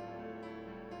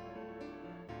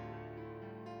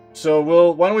 So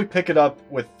why don't we pick it up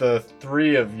with the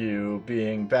 3 of you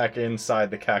being back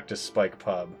inside the Cactus Spike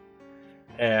pub.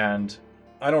 And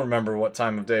I don't remember what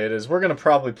time of day it is. We're going to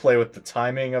probably play with the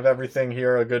timing of everything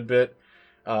here a good bit.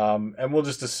 And we'll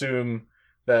just assume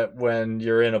that when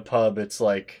you're in a pub, it's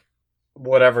like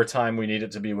whatever time we need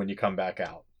it to be when you come back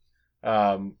out.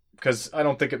 Because I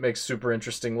don't think it makes super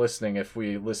interesting listening if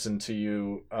we listen to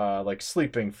you like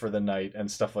sleeping for the night and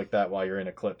stuff like that while you're in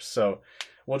Eclipse. So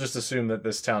we'll just assume that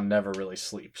this town never really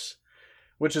sleeps,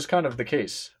 which is kind of the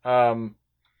case.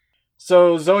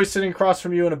 So Zoe's sitting across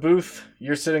from you in a booth.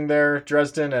 You're sitting there,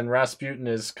 Dresden, and Rasputin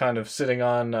is kind of sitting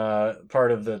on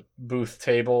part of the booth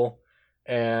table.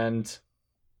 And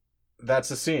that's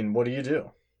the scene. What do you do?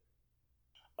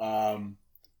 I'm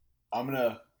going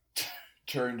to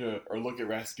turn to or look at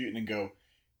Rasputin and go,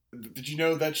 did you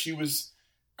know that she was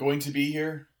going to be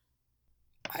here?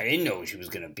 I didn't know she was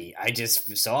going to be. I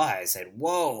just saw her. I said,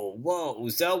 whoa,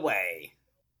 Zoe.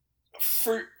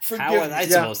 Forgive How was I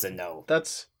supposed to know?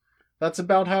 That's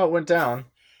about how it went down.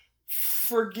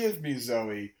 Forgive me,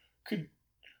 Zoe.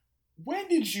 When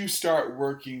did you start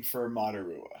working for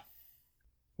Madarua?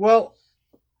 Well,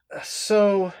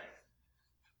 so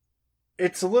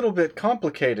it's a little bit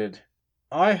complicated.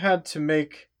 I had to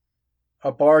make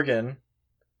a bargain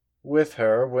with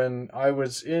her when I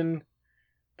was in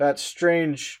that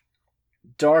strange,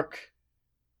 dark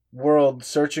world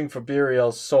searching for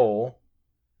Buriel's soul.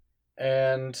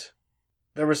 And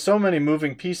there were so many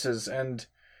moving pieces, and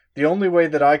the only way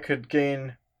that I could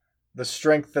gain the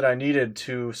strength that I needed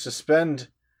to suspend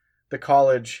the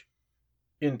college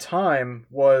in time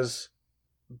was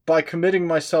by committing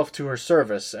myself to her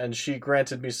service, and she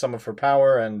granted me some of her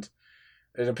power, and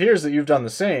it appears that you've done the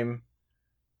same.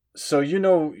 So you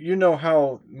know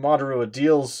how Madarua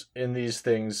deals in these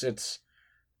things. It's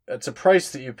a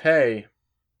price that you pay,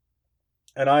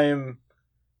 and I am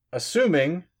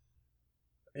assuming,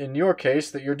 in your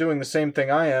case, that you're doing the same thing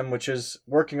I am, which is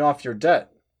working off your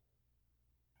debt.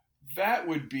 That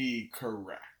would be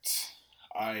correct.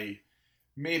 I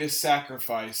made a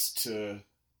sacrifice to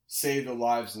save the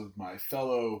lives of my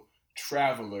fellow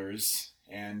travelers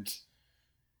and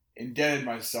indebted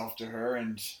myself to her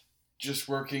and just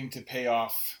working to pay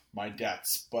off my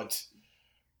debts. But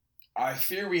I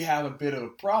fear we have a bit of a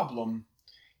problem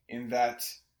in that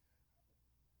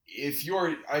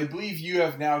I believe you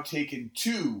have now taken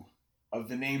 2 of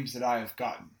the names that I have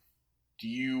gotten. Do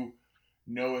you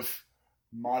know if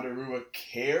Madarua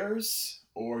cares?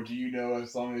 Or do you know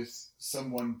as long as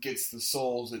someone gets the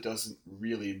souls, it doesn't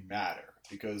really matter?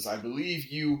 Because I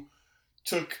believe you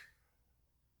took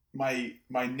my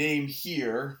name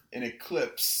here in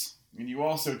Eclipse And you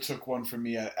also took one from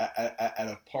me at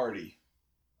a party.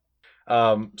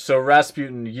 So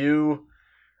Rasputin, you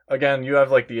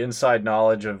have like the inside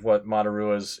knowledge of what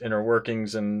Matarua's inner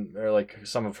workings and or like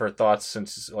some of her thoughts,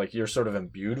 since like you're sort of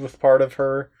imbued with part of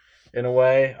her in a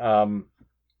way,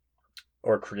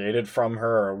 or created from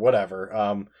her or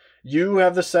whatever. You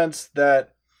have the sense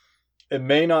that it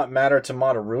may not matter to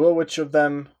Matarua which of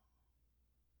them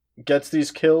gets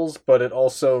these kills, but it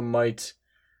also might,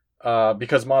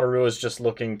 because Matarua is just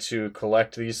looking to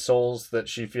collect these souls that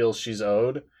she feels she's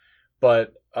owed,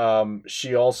 but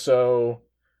she also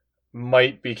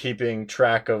might be keeping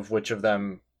track of which of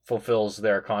them fulfills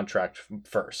their contract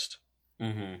first.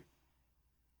 Mm-hmm.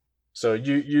 So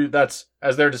you that's,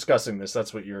 as they're discussing this,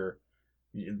 that's what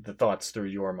the thoughts through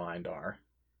your mind are.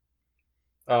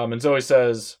 And Zoe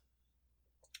says,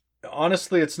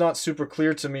 honestly, it's not super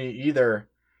clear to me either.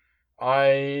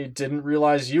 I didn't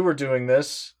realize you were doing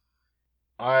this.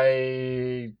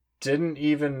 I didn't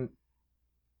even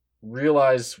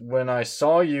realize when I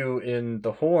saw you in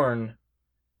the Horn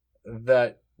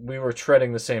that we were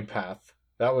treading the same path.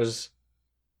 That was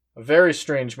a very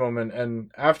strange moment,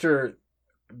 and after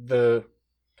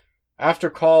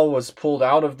Call was pulled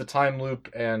out of the time loop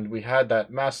and we had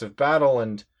that massive battle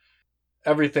and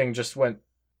everything just went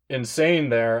insane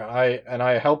there,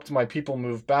 I helped my people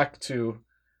move back to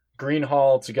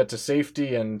Greenhall to get to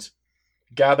safety and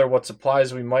gather what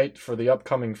supplies we might for the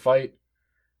upcoming fight.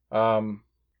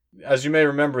 As you may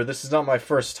remember, this is not my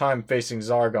first time facing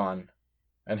Zargon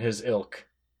and his ilk.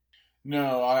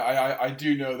 No, I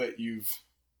do know that you've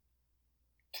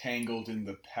tangled in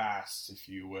the past, if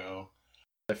you will.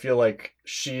 I feel like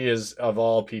she is, of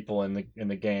all people in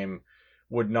the game,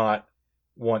 would not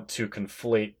want to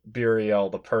conflate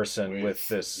Buriel the person with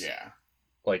this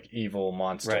like evil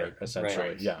monster, essentially.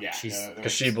 Right. Yeah.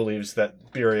 Because she believes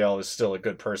that Buriel is still a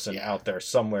good person out there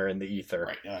somewhere in the ether.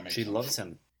 Right. Yeah, she loves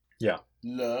him. Yeah.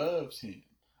 Loves him.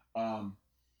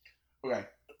 Okay.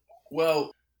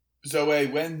 Well, Zoe,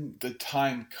 when the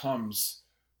time comes,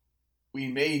 we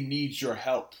may need your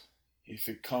help if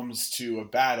it comes to a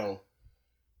battle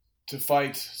to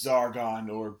fight Zargon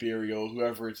or Burial,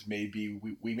 whoever it may be.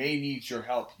 We may need your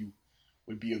help. You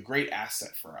would be a great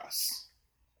asset for us.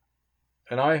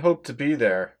 And I hope to be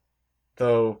there,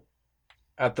 though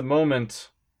at the moment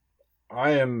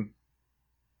I am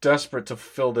desperate to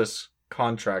fulfill this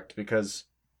contract because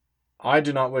I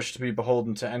do not wish to be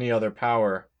beholden to any other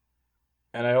power,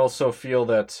 and I also feel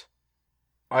that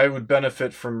I would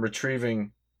benefit from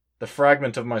retrieving the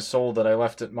fragment of my soul that I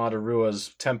left at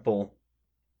Matarua's temple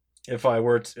if I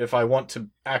want to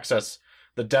access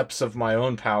the depths of my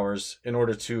own powers in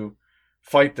order to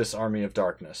fight this army of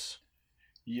darkness.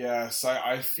 Yes,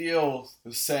 I feel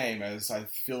the same, as I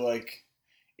feel like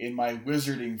in my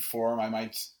wizarding form I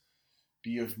might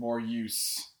be of more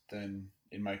use than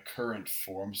in my current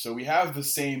form. So we have the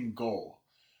same goal.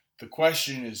 The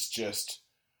question is just,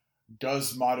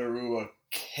 does Matarua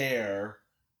care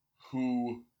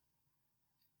who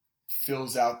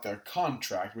fills out their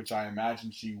contract, which I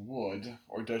imagine she would,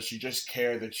 or does she just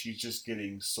care that she's just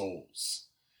getting souls?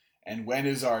 And when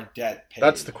is our debt paid?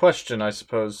 That's the question, I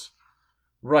suppose.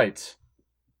 Right.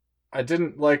 I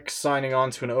didn't like signing on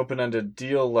to an open-ended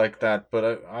deal like that,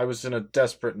 but I was in a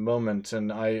desperate moment,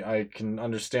 and I can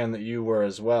understand that you were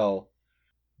as well.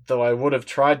 Though I would have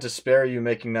tried to spare you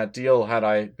making that deal had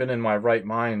I been in my right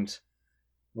mind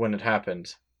when it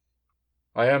happened.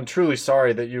 I am truly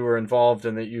sorry that you were involved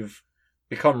and that you've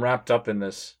become wrapped up in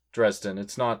this, Dresden.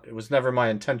 It was never my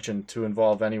intention to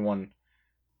involve anyone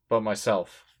but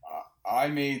myself. I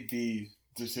made the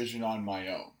decision on my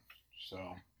own,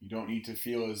 so you don't need to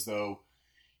feel as though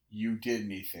you did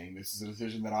anything. This is a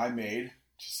decision that I made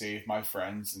to save my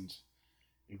friends, and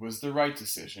it was the right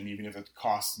decision, even if it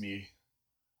cost me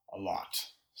a lot.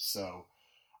 So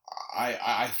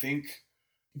I think,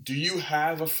 do you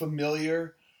have a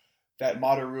familiar that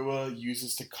Matarua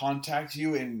uses to contact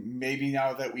you? And maybe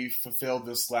now that we've fulfilled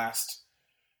this last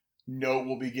note,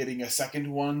 we'll be getting a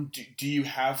second one. Do you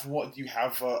have what? Do you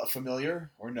have a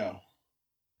familiar or no?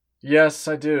 Yes,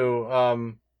 I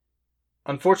do.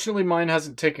 Unfortunately, mine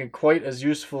hasn't taken quite as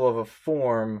useful of a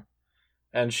form,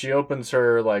 and she opens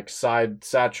her like side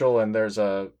satchel, and there's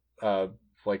a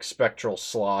like spectral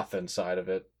sloth inside of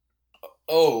it.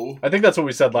 Oh, I think that's what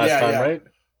we said last time, right?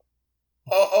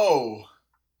 Oh,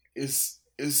 is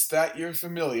that your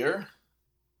familiar?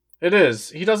 It is.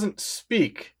 He doesn't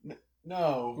speak.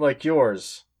 No, like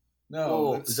yours.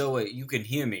 No, oh, Zoe, you can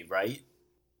hear me, right?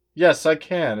 Yes, I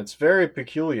can. It's very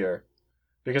peculiar,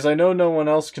 because I know no one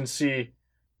else can see.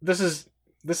 This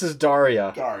is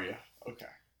Daria. Daria, okay.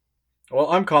 Well,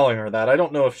 I'm calling her that. I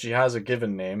don't know if she has a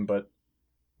given name, but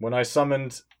when I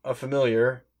summoned a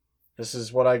familiar, this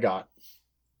is what I got.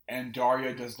 And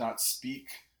Daria does not speak.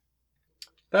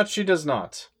 That she does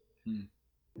not.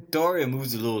 Daria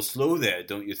moves a little slow there,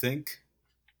 don't you think?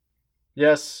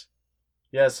 Yes,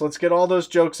 let's get all those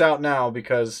jokes out now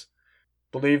because,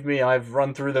 believe me, I've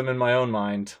run through them in my own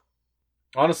mind.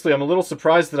 Honestly, I'm a little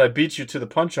surprised that I beat you to the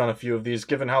punch on a few of these,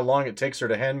 given how long it takes her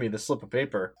to hand me the slip of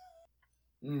paper.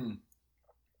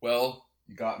 Well,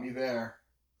 you got me there.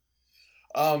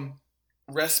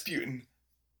 Rasputin,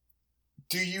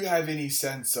 do you have any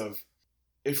sense of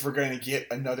if we're going to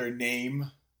get another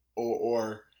name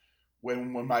or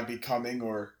when one might be coming,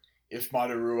 or if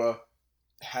Madarua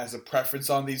has a preference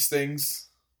on these things?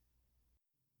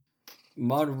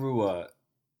 Madarua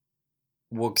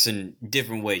works in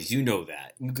different ways. You know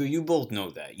that. You both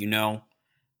know that, you know?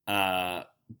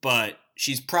 But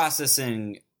she's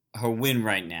processing her win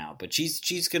right now. But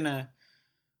she's gonna...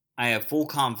 I have full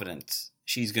confidence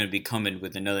she's gonna be coming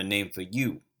with another name for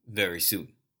you very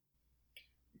soon.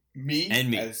 Me?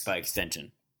 And me, by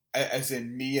extension. As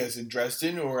in me as in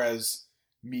Dresden, or as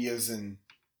me as in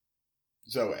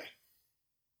Zoe?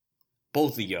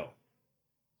 Both of you.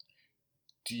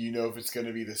 Do you know if it's going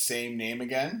to be the same name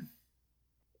again?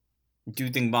 Do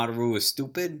you think Madarua is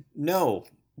stupid? No,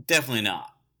 definitely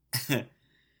not.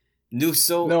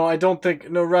 No, I don't think...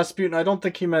 No, Rasputin, I don't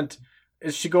think he meant...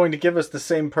 Is she going to give us the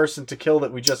same person to kill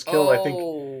that we just killed? I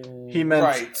think he meant...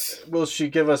 Right. Will she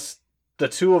give us, the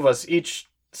two of us, each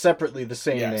separately the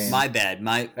same Yes. name? My bad.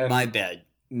 My bad.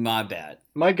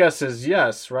 My guess is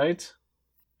yes, right?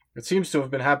 It seems to have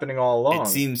been happening all along.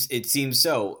 It seems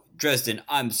so. Dresden,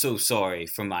 I'm so sorry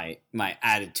for my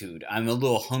attitude. I'm a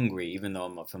little hungry, even though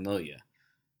I'm a familiar.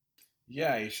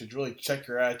 Yeah, you should really check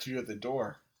your attitude at the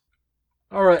door.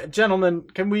 All right, gentlemen,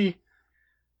 can we...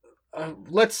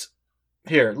 let's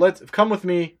come with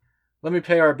me. Let me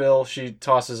pay our bill. She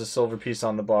tosses a silver piece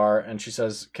on the bar, and she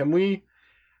says, can we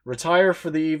retire for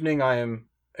the evening? I am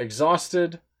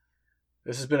exhausted.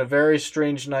 This has been a very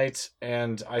strange night,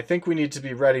 and I think we need to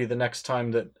be ready the next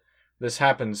time that this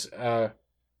happens.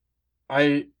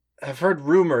 I have heard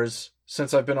rumors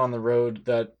since I've been on the road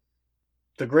that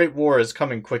the Great War is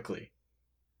coming quickly.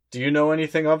 Do you know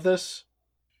anything of this?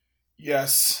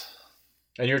 Yes.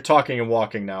 And you're talking and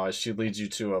walking now as she leads you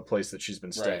to a place that she's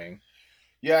been staying.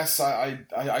 Yes, I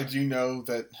do know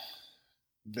that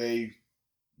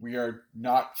we are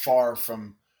not far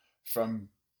from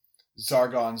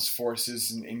Zargon's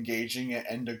forces engaging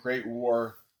and a great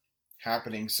war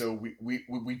happening. So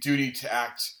we do need to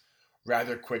act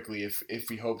rather quickly if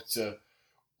we hope to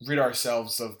rid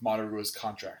ourselves of Madarua's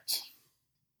contract.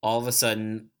 All of a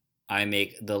sudden, I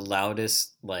make the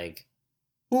loudest, like,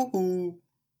 woo-hoo,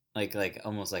 like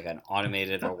almost like an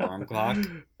automated alarm clock.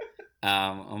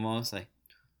 Almost like,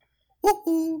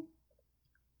 woo-hoo.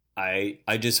 I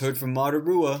just heard from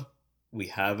Madarua. We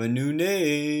have a new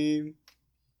name.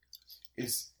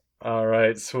 All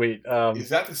right, sweet. Is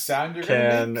that the sound you're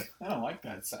gonna make? I don't like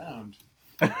that sound.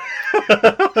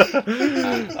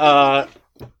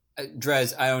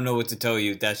 Drez, I don't know what to tell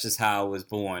you. That's just how I was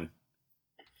born.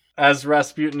 As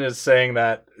Rasputin is saying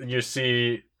that, you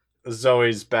see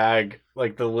Zoe's bag,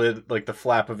 like the lid, like the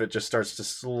flap of it just starts to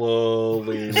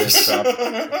slowly lift up,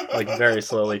 like very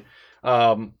slowly.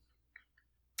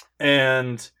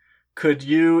 And could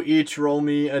you each roll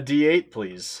me a d8,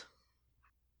 please?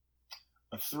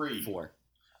 A 3. 4.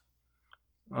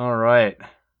 All right.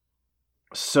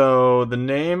 So the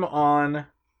name on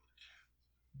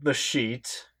the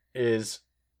sheet is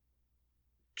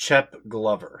Chep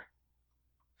Glover.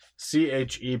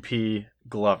 CHEP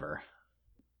Glover.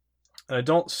 And I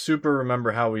don't super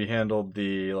remember how we handled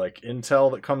the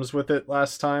intel that comes with it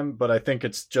last time, but I think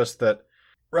it's just that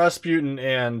Rasputin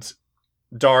and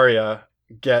Daria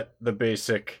get the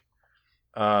basic,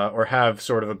 or have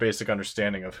sort of a basic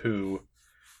understanding of who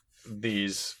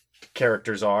these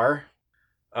characters are.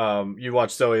 You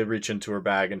watch Zoe reach into her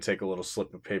bag and take a little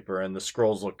slip of paper, and the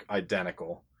scrolls look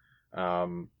identical.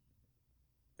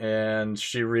 And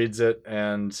she reads it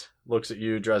and looks at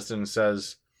you, Dresden, and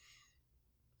says,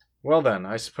 well then,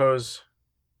 I suppose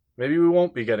maybe we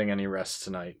won't be getting any rest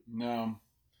tonight. No.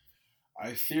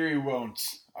 I fear you won't.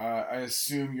 I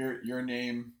assume your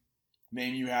name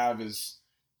you have is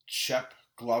Chep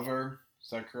Glover. Is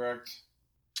that correct?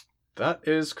 That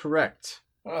is correct.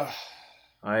 Ugh.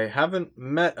 I haven't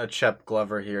met a Chep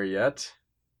Glover here yet.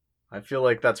 I feel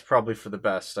like that's probably for the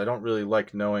best. I don't really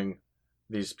like knowing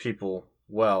these people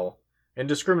well.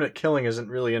 Indiscriminate killing isn't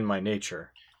really in my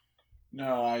nature.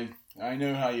 No, I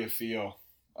know how you feel.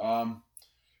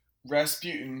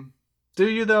 Rasputin. Do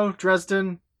you though,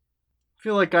 Dresden?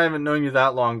 feel like I haven't known you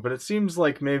that long, but it seems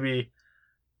like maybe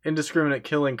indiscriminate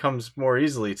killing comes more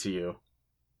easily to you.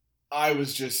 I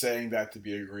was just saying that to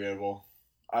be agreeable.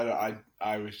 I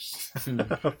was.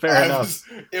 Fair enough.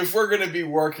 If we're gonna be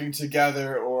working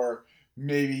together, or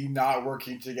maybe not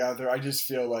working together, I just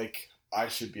feel like I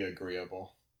should be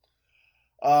agreeable.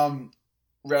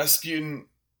 Rasputin,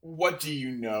 what do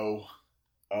you know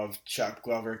of Chap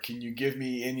Glover? Can you give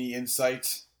me any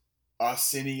insight?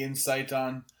 Any insight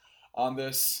on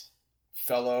this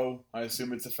fellow? I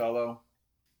assume it's a fellow.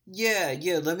 Yeah.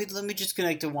 Let me just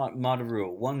connect to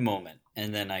Madarua 1 moment,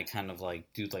 and then I kind of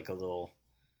like do like a little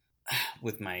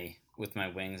with my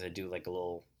wings. I do like a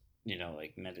little,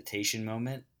 like meditation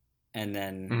moment, and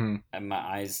then my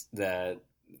eyes,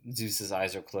 Zeus's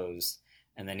eyes are closed,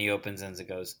 and then he opens and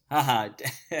goes, "Haha,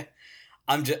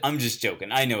 I'm just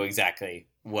joking. I know exactly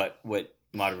what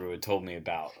Madarua told me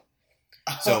about."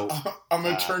 So I'm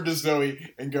gonna turn to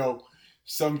Zoe and go,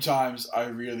 sometimes I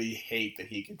really hate that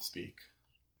he can speak.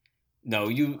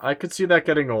 No, I could see that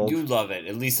getting old. You love it.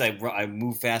 At least I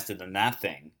move faster than that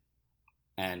thing,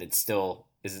 and is it still?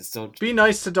 Be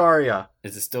nice to Daria.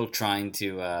 Is it still trying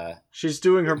to? She's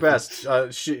doing her best.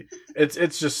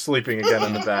 It's just sleeping again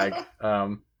in the bag.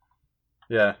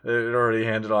 Yeah, it already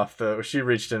handed off she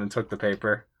reached in and took the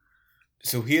paper.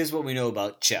 So here's what we know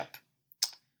about Chep.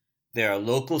 They're a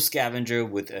local scavenger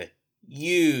with a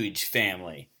huge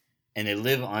family, and they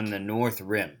live on the North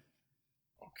Rim.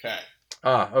 Okay.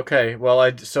 Okay. Well,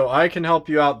 I can help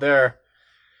you out there,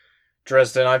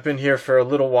 Dresden. I've been here for a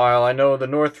little while. I know the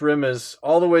North Rim is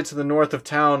all the way to the north of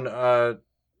town.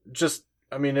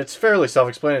 It's fairly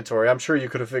self-explanatory. I'm sure you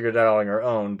could have figured it out on your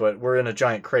own, but we're in a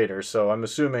giant crater, so I'm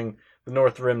assuming the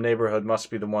North Rim neighborhood must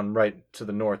be the one right to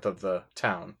the north of the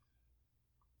town.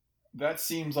 That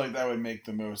seems like that would make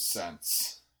the most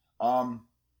sense.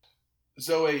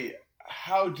 Zoe,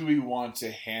 how do we want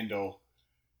to handle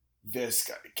this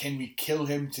guy? Can we kill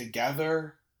him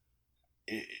together?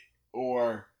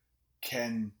 Or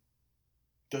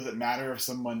does it matter if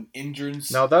someone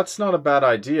injures? Now, that's not a bad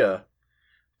idea.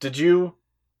 Did you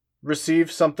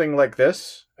receive something like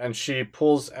this? And she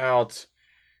pulls out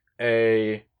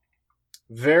a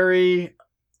very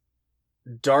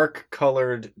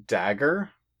dark-colored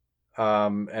dagger.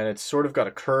 And it's sort of got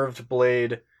a curved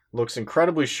blade, looks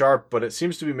incredibly sharp, but it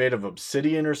seems to be made of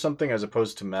obsidian or something as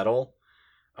opposed to metal.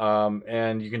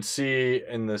 And you can see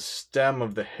in the stem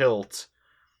of the hilt,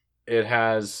 it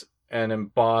has an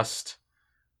embossed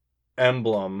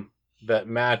emblem that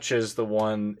matches the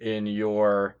one in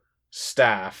your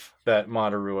staff that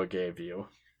Madarua gave you.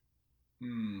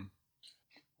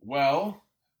 Well,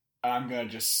 I'm going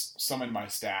to just summon my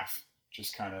staff,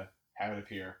 just kind of have it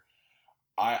appear.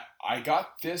 I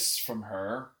got this from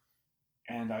her,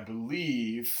 and I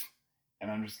believe, and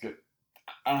I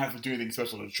don't have to do anything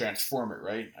special to transform it,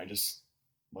 right? I can just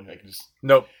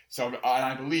Nope. So, and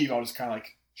I believe I'll just kind of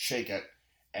like shake it,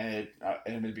 and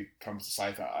it becomes the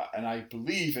scythe, and I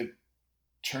believe it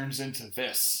turns into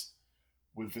this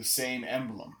with the same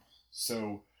emblem.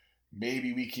 So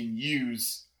maybe we can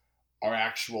use our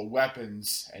actual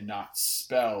weapons and not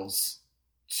spells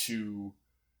to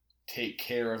take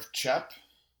care of Chep.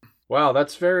 Wow,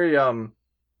 that's very,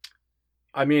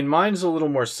 mine's a little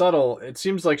more subtle. It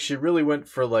seems like she really went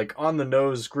for, like,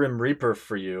 on-the-nose Grim Reaper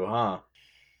for you, huh?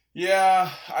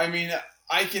 Yeah,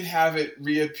 I can have it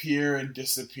reappear and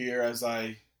disappear as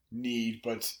I need,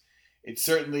 but it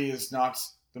certainly is not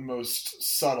the most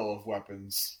subtle of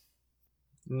weapons.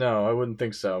 No, I wouldn't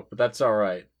think so, but that's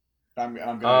alright. I'm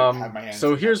going to have my hands...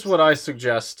 So here's what I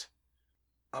suggest.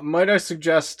 Might I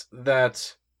suggest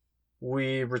that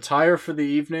we retire for the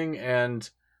evening and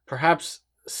perhaps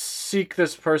seek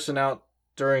this person out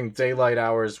during daylight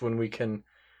hours when we can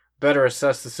better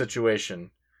assess the situation.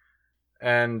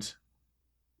 And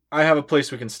I have a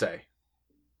place we can stay.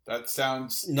 That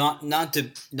sounds... Not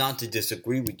to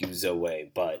disagree with you,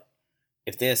 Zoe, but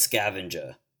if they're a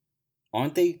scavenger,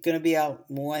 aren't they going to be out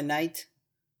more at night?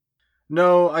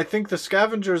 No, I think the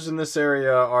scavengers in this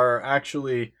area are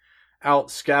actually out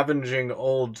scavenging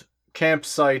old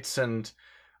campsites and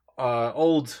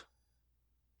old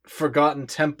forgotten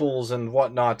temples and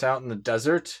whatnot out in the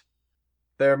desert.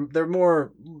 They're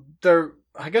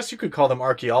I guess you could call them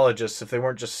archaeologists if they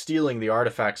weren't just stealing the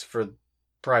artifacts for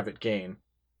private gain.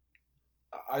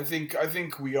 I think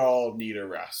we all need a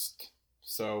rest.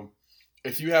 So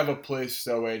if you have a place,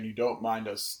 Zoe, and you don't mind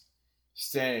us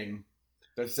staying,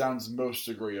 that sounds most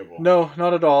agreeable. No,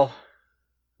 not at all.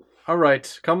 All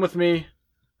right, come with me.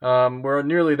 We're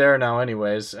nearly there now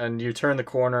anyways, and you turn the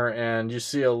corner and you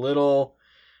see a little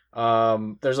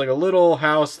There's like a little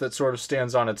house that sort of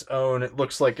stands on its own. It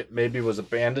looks like it maybe was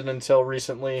abandoned until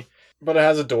recently, but it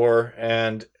has a door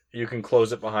and you can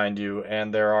close it behind you.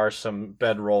 And there are some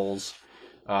bed rolls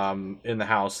in the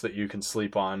house that you can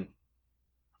sleep on.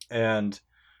 And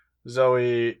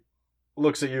Zoe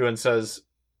looks at you and says,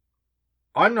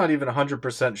 I'm not even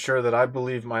 100% sure that I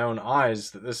believe my own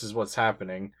eyes that this is what's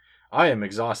happening. I am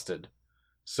exhausted.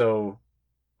 So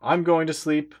I'm going to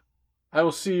sleep. I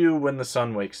will see you when the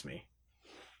sun wakes me.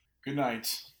 Good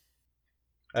night.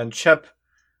 And Chep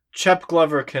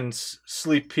Glover can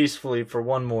sleep peacefully for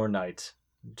one more night.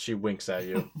 She winks at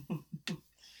you.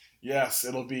 Yes,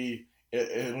 it'll be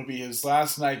his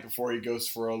last night before he goes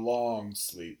for a long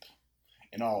sleep.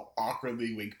 And I'll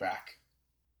awkwardly wink back.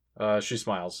 She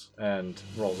smiles and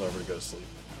rolls over to go to sleep.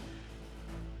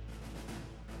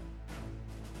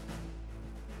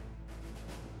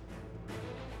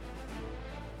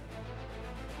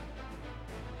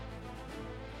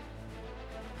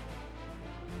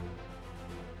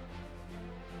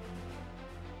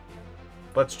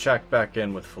 Let's check back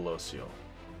in with Felosio.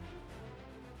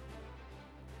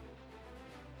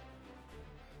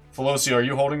 Felosio, are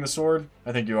you holding the sword?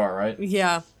 I think you are, right?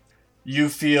 Yeah. You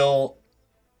feel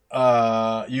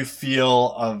a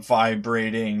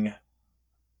vibrating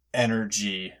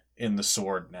energy in the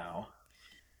sword now.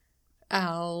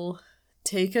 I'll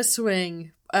take a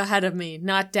swing ahead of me,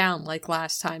 not down like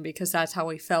last time, because that's how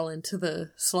we fell into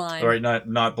the slime. All right,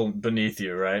 not beneath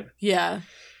you, right? Yeah.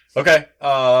 Okay.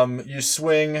 You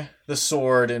swing the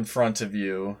sword in front of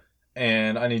you,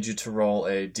 and I need you to roll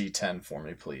a d10 for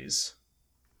me, please.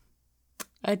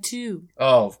 A 2.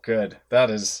 Oh, good. That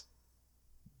is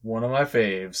one of my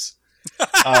faves.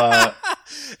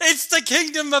 It's the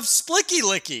kingdom of Splicky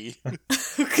Licky.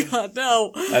 Oh, God,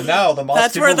 no. And now the moss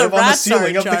That's people where the live on the rats are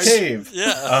ceiling in of the charge. cave.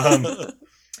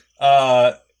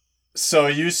 Yeah. So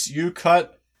you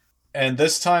cut, and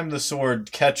this time the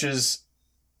sword catches.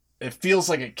 It feels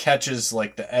like it catches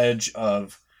like the edge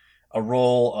of a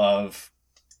roll of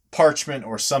parchment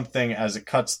or something as it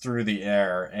cuts through the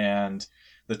air, and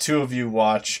the two of you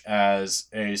watch as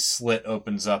a slit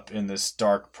opens up in this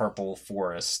dark purple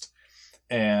forest,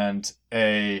 and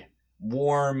a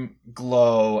warm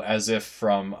glow as if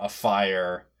from a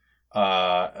fire,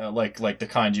 like the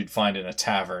kind you'd find in a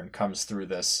tavern, comes through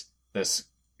this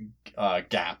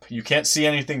gap. You can't see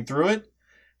anything through it,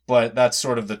 but that's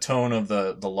sort of the tone of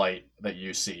the light that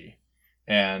you see.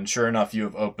 And sure enough, you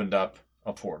have opened up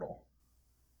a portal.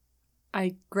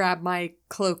 I grab my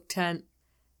cloak tent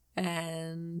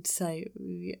and say,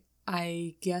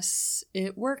 I guess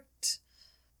it worked.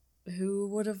 Who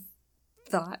would have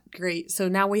thought? Great. So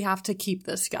now we have to keep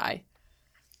this guy.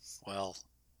 Well,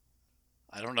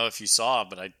 I don't know if you saw,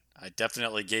 but I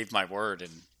definitely gave my word,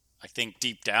 and I think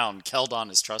deep down, Keldon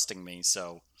is trusting me,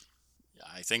 so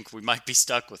I think we might be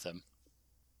stuck with him.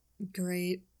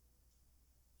 Great.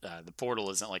 The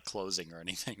portal isn't like closing or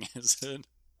anything, is it?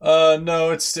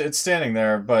 No, it's standing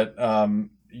there, but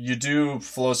you do,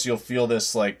 Felos, you'll feel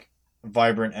this like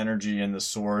vibrant energy in the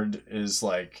sword is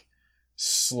like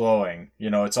slowing. You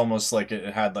know, it's almost like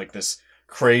it had like this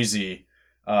crazy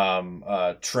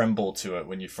tremble to it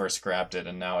when you first grabbed it,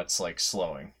 and now it's like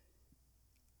slowing.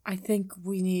 I think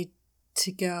we need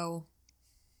to go.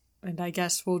 And I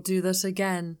guess we'll do this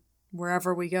again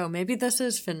wherever we go. Maybe this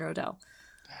is Finrodel.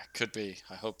 Could be.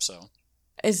 I hope so.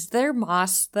 Is there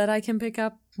moss that I can pick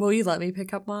up? Will you let me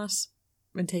pick up moss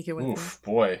and take it with me? Oof,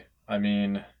 boy. I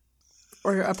mean...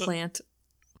 Or a plant?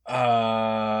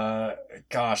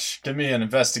 Gosh. Give me an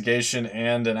investigation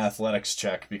and an athletics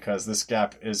check, because this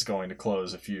gap is going to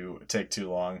close if you take too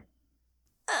long.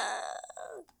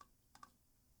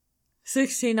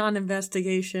 16 on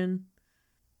investigation.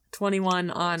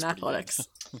 21 on athletics.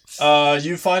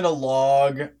 You find a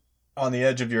log on the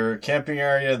edge of your camping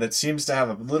area that seems to have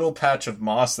a little patch of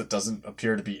moss that doesn't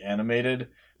appear to be animated,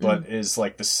 but is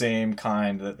like the same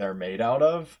kind that they're made out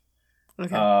of.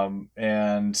 Okay.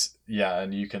 And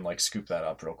you can like scoop that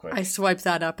up real quick. I swipe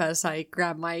that up as I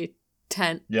grab my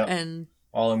tent and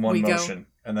all in one we motion.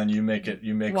 And then you make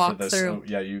walk for this. through.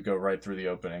 You go right through the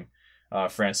opening.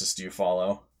 Francis, do you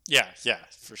follow? Yeah,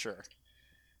 for sure.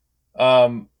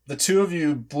 The two of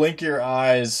you blink your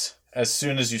eyes as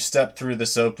soon as you step through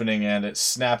this opening, and it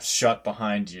snaps shut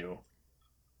behind you,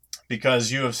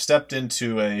 because you have stepped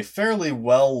into a fairly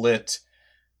well-lit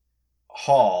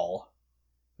hall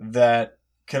that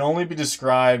can only be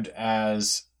described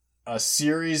as a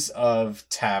series of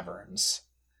taverns.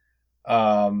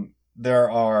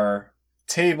 There are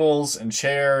tables and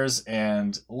chairs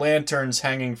and lanterns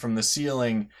hanging from the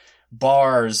ceiling,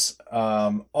 bars,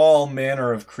 all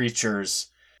manner of creatures,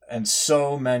 and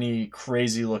so many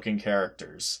crazy looking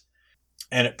characters.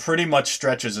 And it pretty much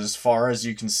stretches as far as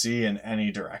you can see in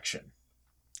any direction.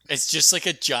 It's just like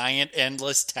a giant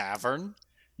endless tavern.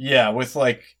 Yeah, with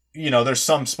like, there's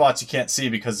some spots you can't see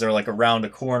because they're like around a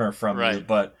corner from you, Right.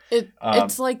 but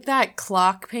It's like that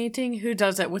clock painting. Who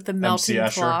does it with the melting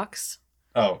Escher? clocks?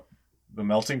 oh, the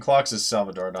melting clocks is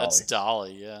Salvador Dali. That's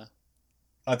Dolly, yeah.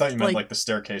 I thought you meant like- like the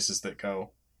staircases that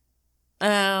go.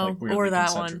 Oh, weirdly or that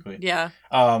concentrically. one. Yeah.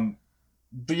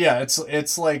 But yeah,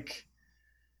 it's like,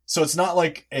 so it's not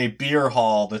like a beer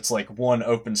hall that's like one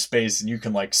open space and you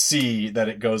can like see that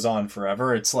it goes on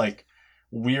forever. It's like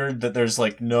weird that there's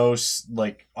like no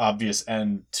like obvious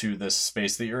end to this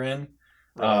space that you're in.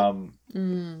 Right.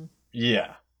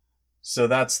 Yeah. So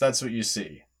that's what you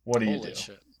see. What do you Holy do?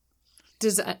 shit.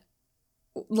 Does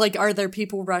are there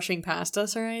people rushing past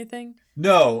us or anything?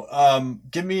 No.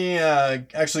 Give me a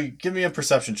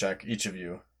perception check, each of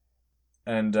you,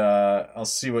 and I'll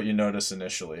see what you notice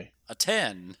initially. A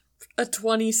 10. A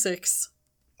 26.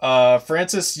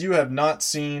 Francis, you have not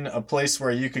seen a place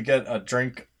where you could get a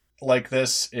drink like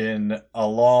this in a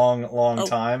long Oh.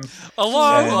 time. A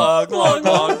long, And-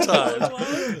 long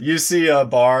time. You see a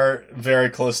bar very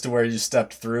close to where you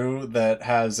stepped through that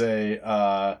has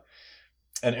an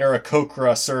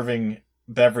Aarakocra serving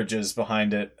beverages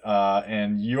behind it,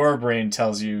 and your brain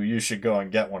tells you should go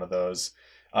and get one of those.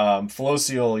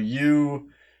 Felocial, you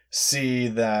see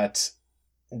that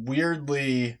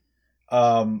weirdly,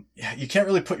 you can't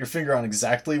really put your finger on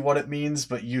exactly what it means,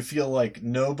 but you feel like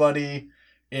nobody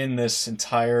in this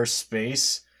entire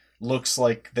space looks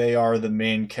like they are the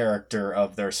main character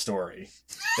of their story,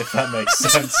 if that makes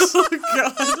sense. Oh,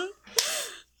 God.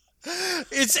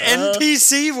 It's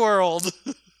NPC world.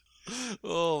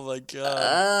 Oh my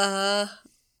god.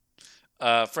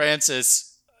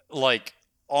 Francis, like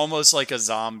almost like a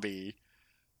zombie,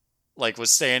 like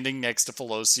was standing next to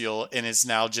Felocial and is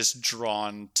now just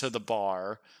drawn to the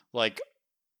bar. Like,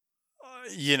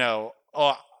 he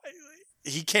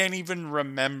can't even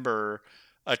remember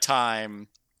a time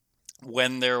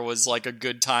when there was like a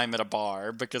good time at a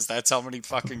bar, because that's how many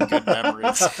fucking good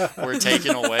memories were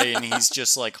taken away, and he's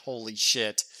just like, holy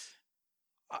shit,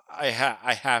 I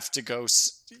have to go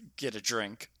get a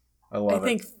drink. I love I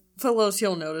think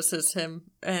Felocial notices him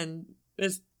and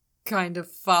is kind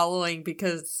of following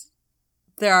because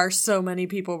there are so many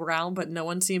people around, but no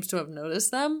one seems to have noticed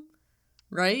them,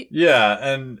 right? Yeah,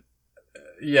 and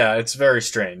yeah, it's very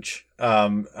strange.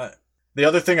 The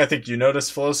other thing I think you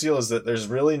notice, Felocial, is that there's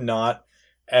really not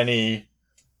any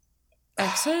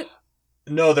Exit?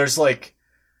 No, there's like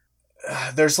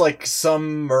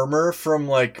some murmur from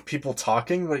like people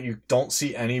talking, but you don't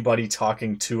see anybody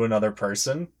talking to another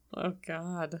person. Oh,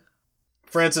 God.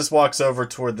 Francis walks over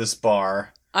toward this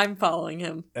bar, I'm following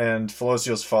him. and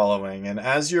Felocial's following. And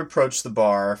as you approach the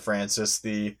bar, Francis,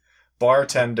 the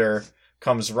bartender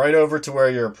comes right over to where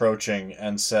you're approaching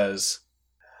and says,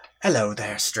 "Hello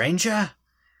there, stranger.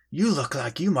 You look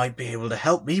like you might be able to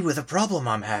help me with a problem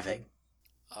I'm having."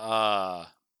 I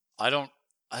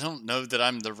don't know that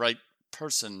I'm the right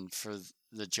person for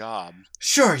the job.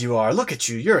 "Sure you are. Look at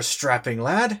you. You're a strapping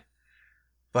lad.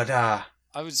 But,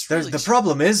 I was really the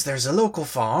problem is there's a local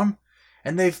farm,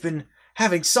 and they've been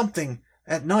having something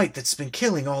at night that's been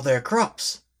killing all their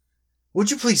crops.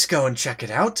 Would you please go and check it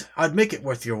out? I'd make it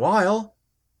worth your while."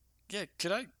 Yeah,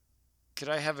 could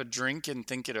I have a drink and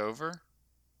think it over?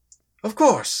 "Of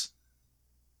course.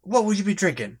 What will you be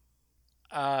drinking?"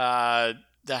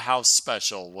 The house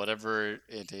special, whatever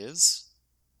it is.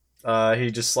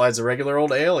 He just slides a regular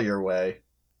old ale your way.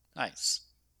 Nice.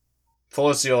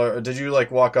 Felocial, did you,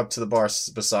 walk up to the bar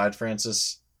beside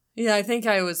Francis? Yeah, I think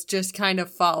I was just kind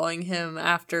of following him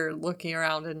after looking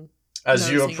around and As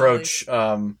you noticing approach,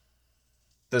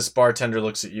 this bartender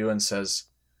looks at you and says,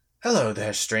 "Hello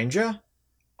there, stranger.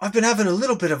 I've been having a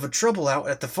little bit of a trouble out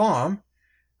at the farm.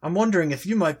 I'm wondering if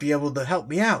you might be able to help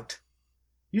me out.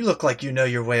 You look like you know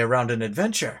your way around an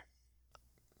adventure.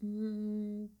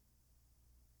 Mm,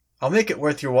 I'll make it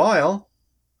worth your while.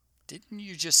 Didn't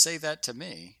you just say that to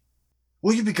me?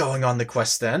 Will you be going on the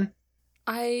quest then?"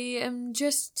 I am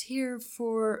just here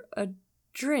for a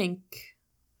drink.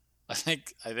 I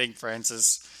think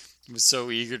Francis was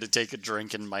so eager to take a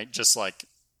drink and might just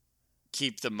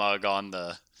keep the mug on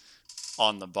the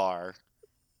bar.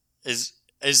 Is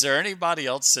there anybody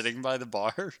else sitting by the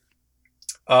bar?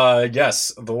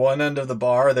 Yes. The one end of the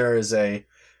bar, there is a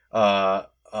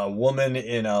woman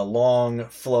in a long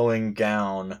flowing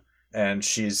gown, and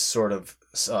she's sort of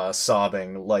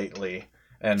sobbing lightly.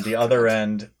 And the other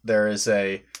end, there is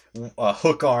a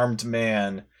hook-armed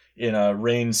man in a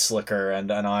rain slicker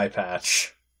and an eye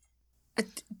patch.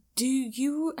 Do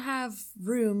you have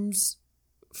rooms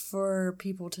for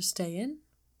people to stay in?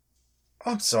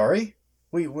 I'm sorry.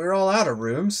 We're all out of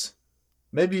rooms.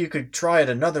 Maybe you could try at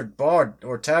another bar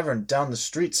or tavern down the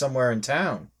street somewhere in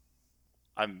town.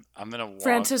 I'm gonna walk.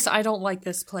 Francis, I don't like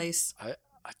this place. I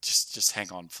just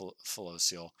hang on,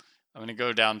 Felocial. I'm gonna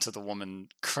go down to the woman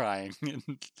crying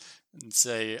and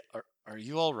say, "Are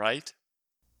you all right?"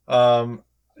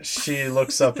 She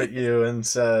looks up at you and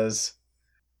says,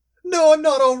 "No, I'm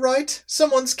not all right.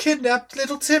 Someone's kidnapped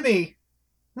little Timmy.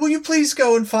 Will you please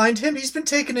go and find him? He's been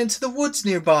taken into the woods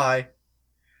nearby.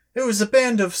 It was a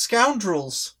band of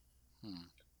scoundrels.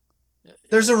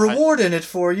 There's a reward in it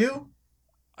for you."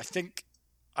 I think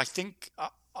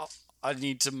I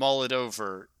need to mull it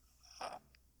over.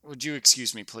 Would you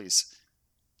excuse me, please,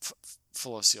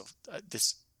 Felocial?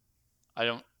 I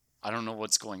don't know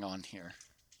what's going on here.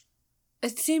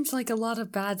 It seems like a lot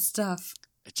of bad stuff.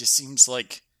 It just seems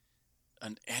like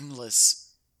an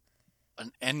endless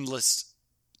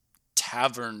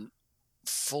tavern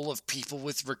full of people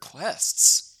with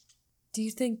requests. Do you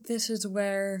think this is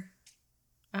where,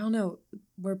 I don't know,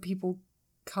 where people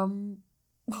come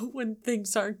when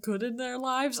things aren't good in their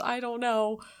lives? I don't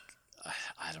know.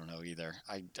 I don't know either.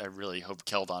 I really hope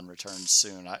Keldon returns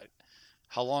soon.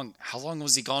 How long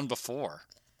was he gone before?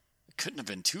 It couldn't have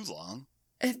been too long.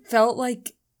 It felt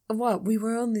like, we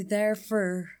were only there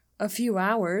for a few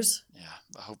hours. Yeah,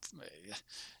 I hope.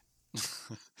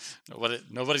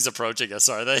 Nobody's approaching us,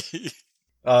 are they?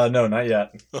 No, not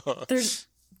yet.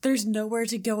 There's nowhere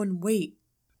to go and wait.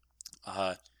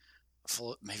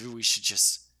 Maybe we should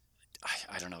just,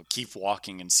 I don't know, keep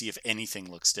walking and see if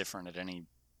anything looks different at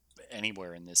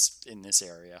anywhere in this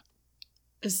area.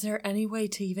 Is there any way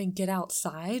to even get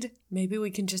outside? Maybe we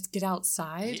can just get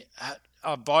outside?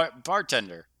 Hey,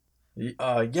 bartender.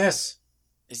 Yes.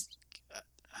 I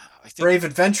think, Brave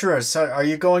adventurers, are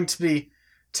you going to be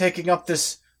taking up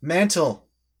this mantle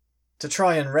to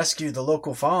try and rescue the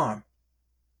local farm?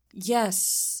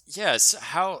 Yes. Yes.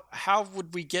 How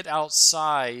would we get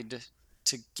outside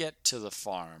to get to the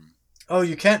farm? Oh,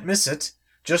 you can't miss it.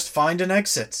 Just find an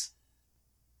exit.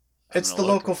 It's the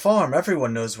look. local farm.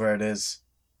 Everyone knows where it is.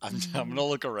 I'm gonna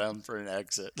look around for an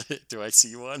exit. Do I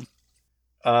see one?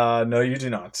 No, you do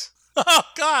not. Oh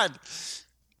God!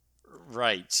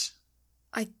 Right.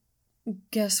 I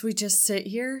guess we just sit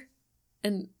here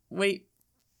and wait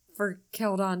for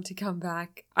Keldon to come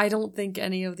back. I don't think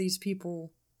any of these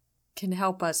people can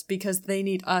help us because they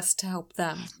need us to help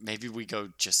them. Maybe we go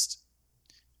just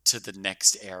to the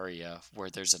next area where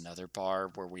there's another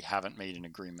bar where we haven't made an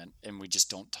agreement and we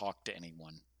just don't talk to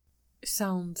anyone.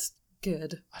 Sounds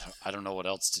good. I don't know what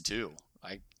else to do.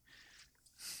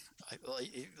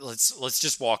 Let's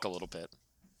just walk a little bit,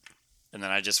 and then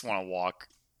I just want to walk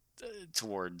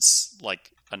towards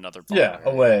like another bar. Yeah,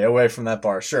 away from that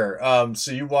bar. Sure.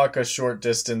 So you walk a short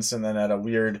distance, and then at a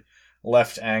weird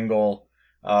left angle,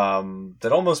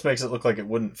 that almost makes it look like it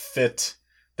wouldn't fit.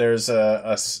 There's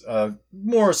a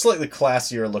more slightly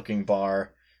classier looking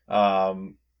bar,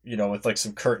 with like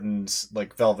some curtains,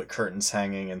 like velvet curtains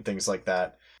hanging and things like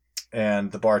that.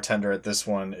 And the bartender at this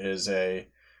one is a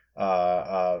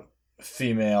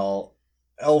female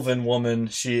elven woman.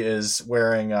 She is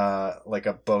wearing like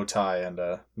a bow tie and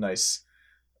a nice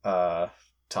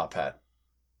top hat.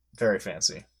 Very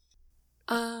fancy.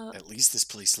 At least this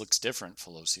place looks different,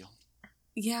 Felocial.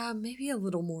 Yeah, maybe a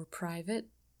little more private.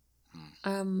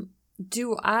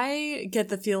 Do I get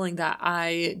the feeling that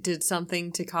I did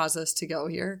something to cause us to go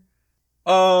here?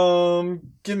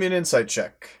 Give me an insight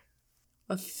check.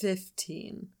 A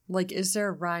 15. Like, is there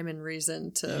a rhyme and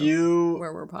reason to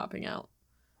where we're popping out?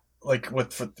 Like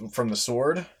from the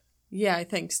sword? Yeah, I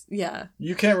think yeah.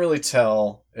 You can't really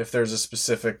tell if there's a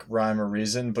specific rhyme or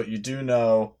reason, but you do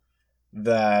know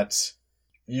that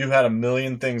you had a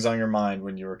million things on your mind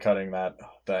when you were cutting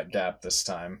that gap this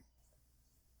time.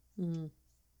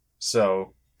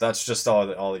 So that's just all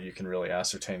that you can really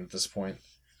ascertain at this point.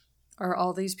 Are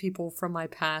all these people from my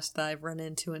past that I've run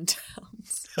into in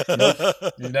towns? Nope.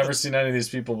 You've never seen any of these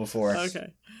people before.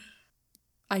 Okay.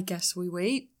 I guess we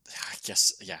wait. I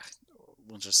guess, yeah.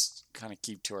 We'll just kind of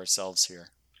keep to ourselves here.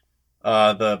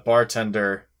 The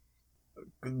bartender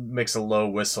makes a low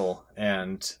whistle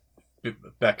and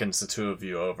beckons the two of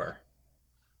you over.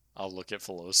 I'll look at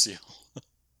Felocial.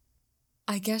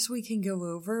 I guess we can go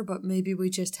over, but maybe we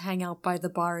just hang out by the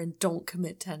bar and don't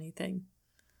commit to anything.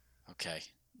 Okay.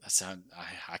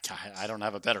 I don't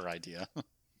have a better idea.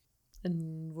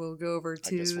 And we'll go over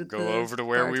to I guess we'll go over to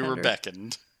where we were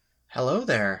beckoned. Hello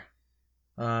there.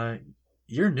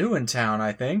 You're new in town,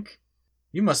 I think.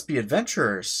 You must be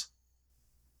adventurers.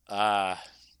 I'm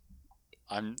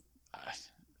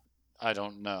I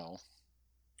don't know.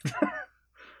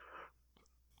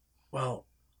 Well,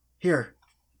 here,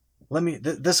 let me.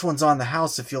 This one's on the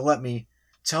house. If you'll let me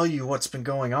tell you what's been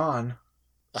going on.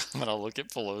 I'm gonna look at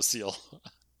Pelosiel.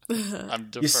 I'm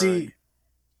deferring. You see,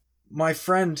 my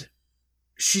friend,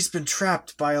 she's been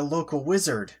trapped by a local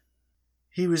wizard.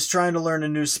 He was trying to learn a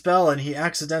new spell, and he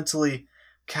accidentally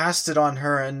cast it on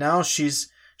her, and now she's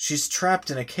trapped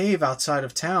in a cave outside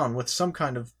of town with some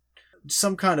kind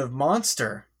of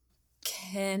monster.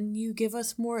 Can you give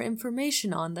us more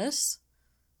information on this?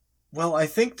 Well, I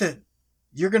think that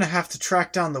you're going to have to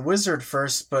track down the wizard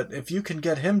first, but if you can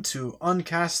get him to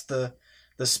uncast the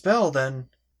spell, then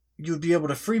you'd be able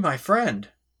to free my friend.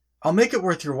 I'll make it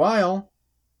worth your while.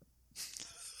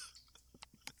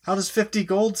 How does 50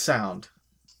 gold sound?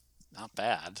 Not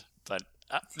bad, but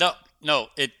no,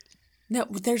 it. No,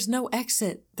 there's no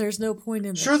exit. There's no point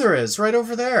in this. Sure there is, right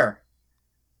over there.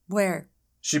 Where?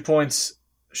 She points,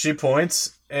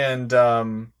 and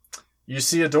you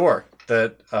see a door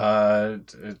that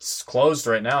it's closed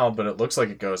right now, but it looks like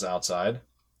it goes outside.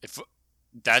 If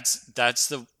that's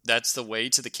the way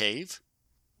to the cave.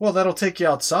 Well, that'll take you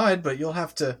outside, but you'll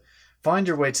have to find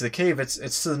your way to the cave.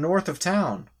 It's to the north of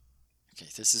town. Okay,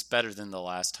 this is better than the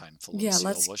last time, Felicia.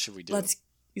 Yeah, what should we do?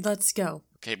 Let's go.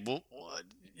 Okay,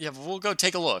 we'll go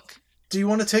take a look. Do you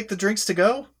want to take the drinks to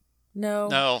go? No.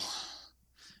 No.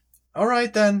 All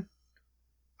right then.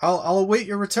 I'll await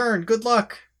your return. Good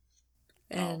luck.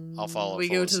 And I'll follow we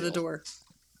go to the Pelosiel.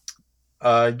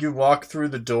 door. You walk through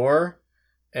the door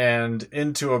and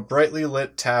into a brightly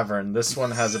lit tavern. This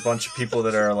one has a bunch of people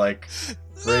that are like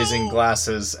raising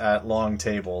glasses at long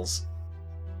tables.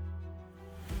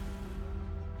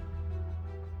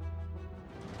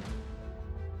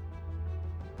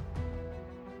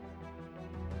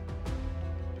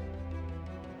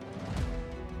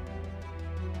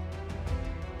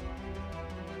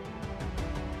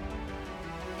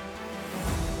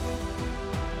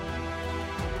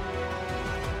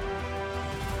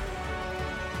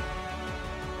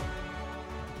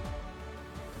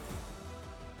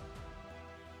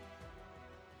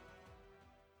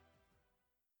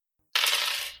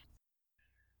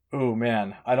 Ooh,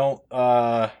 man. I don't,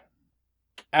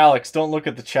 Alex, don't look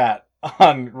at the chat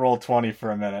on Roll20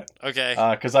 for a minute. Okay.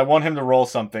 Because I want him to roll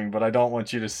something, but I don't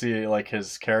want you to see, like,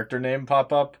 his character name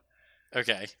pop up.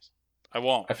 Okay. I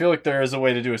won't. I feel like there is a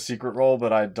way to do a secret roll,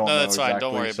 but I don't know That's exactly. fine.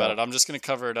 Don't worry about it. I'm just going to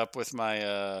cover it up with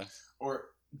my, Or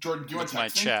Jordan, do you want with to my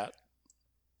text him? chat.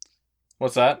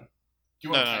 What's that? Do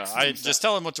you No. want to text him I instead? just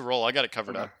tell him what to roll. I got it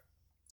covered Okay. up.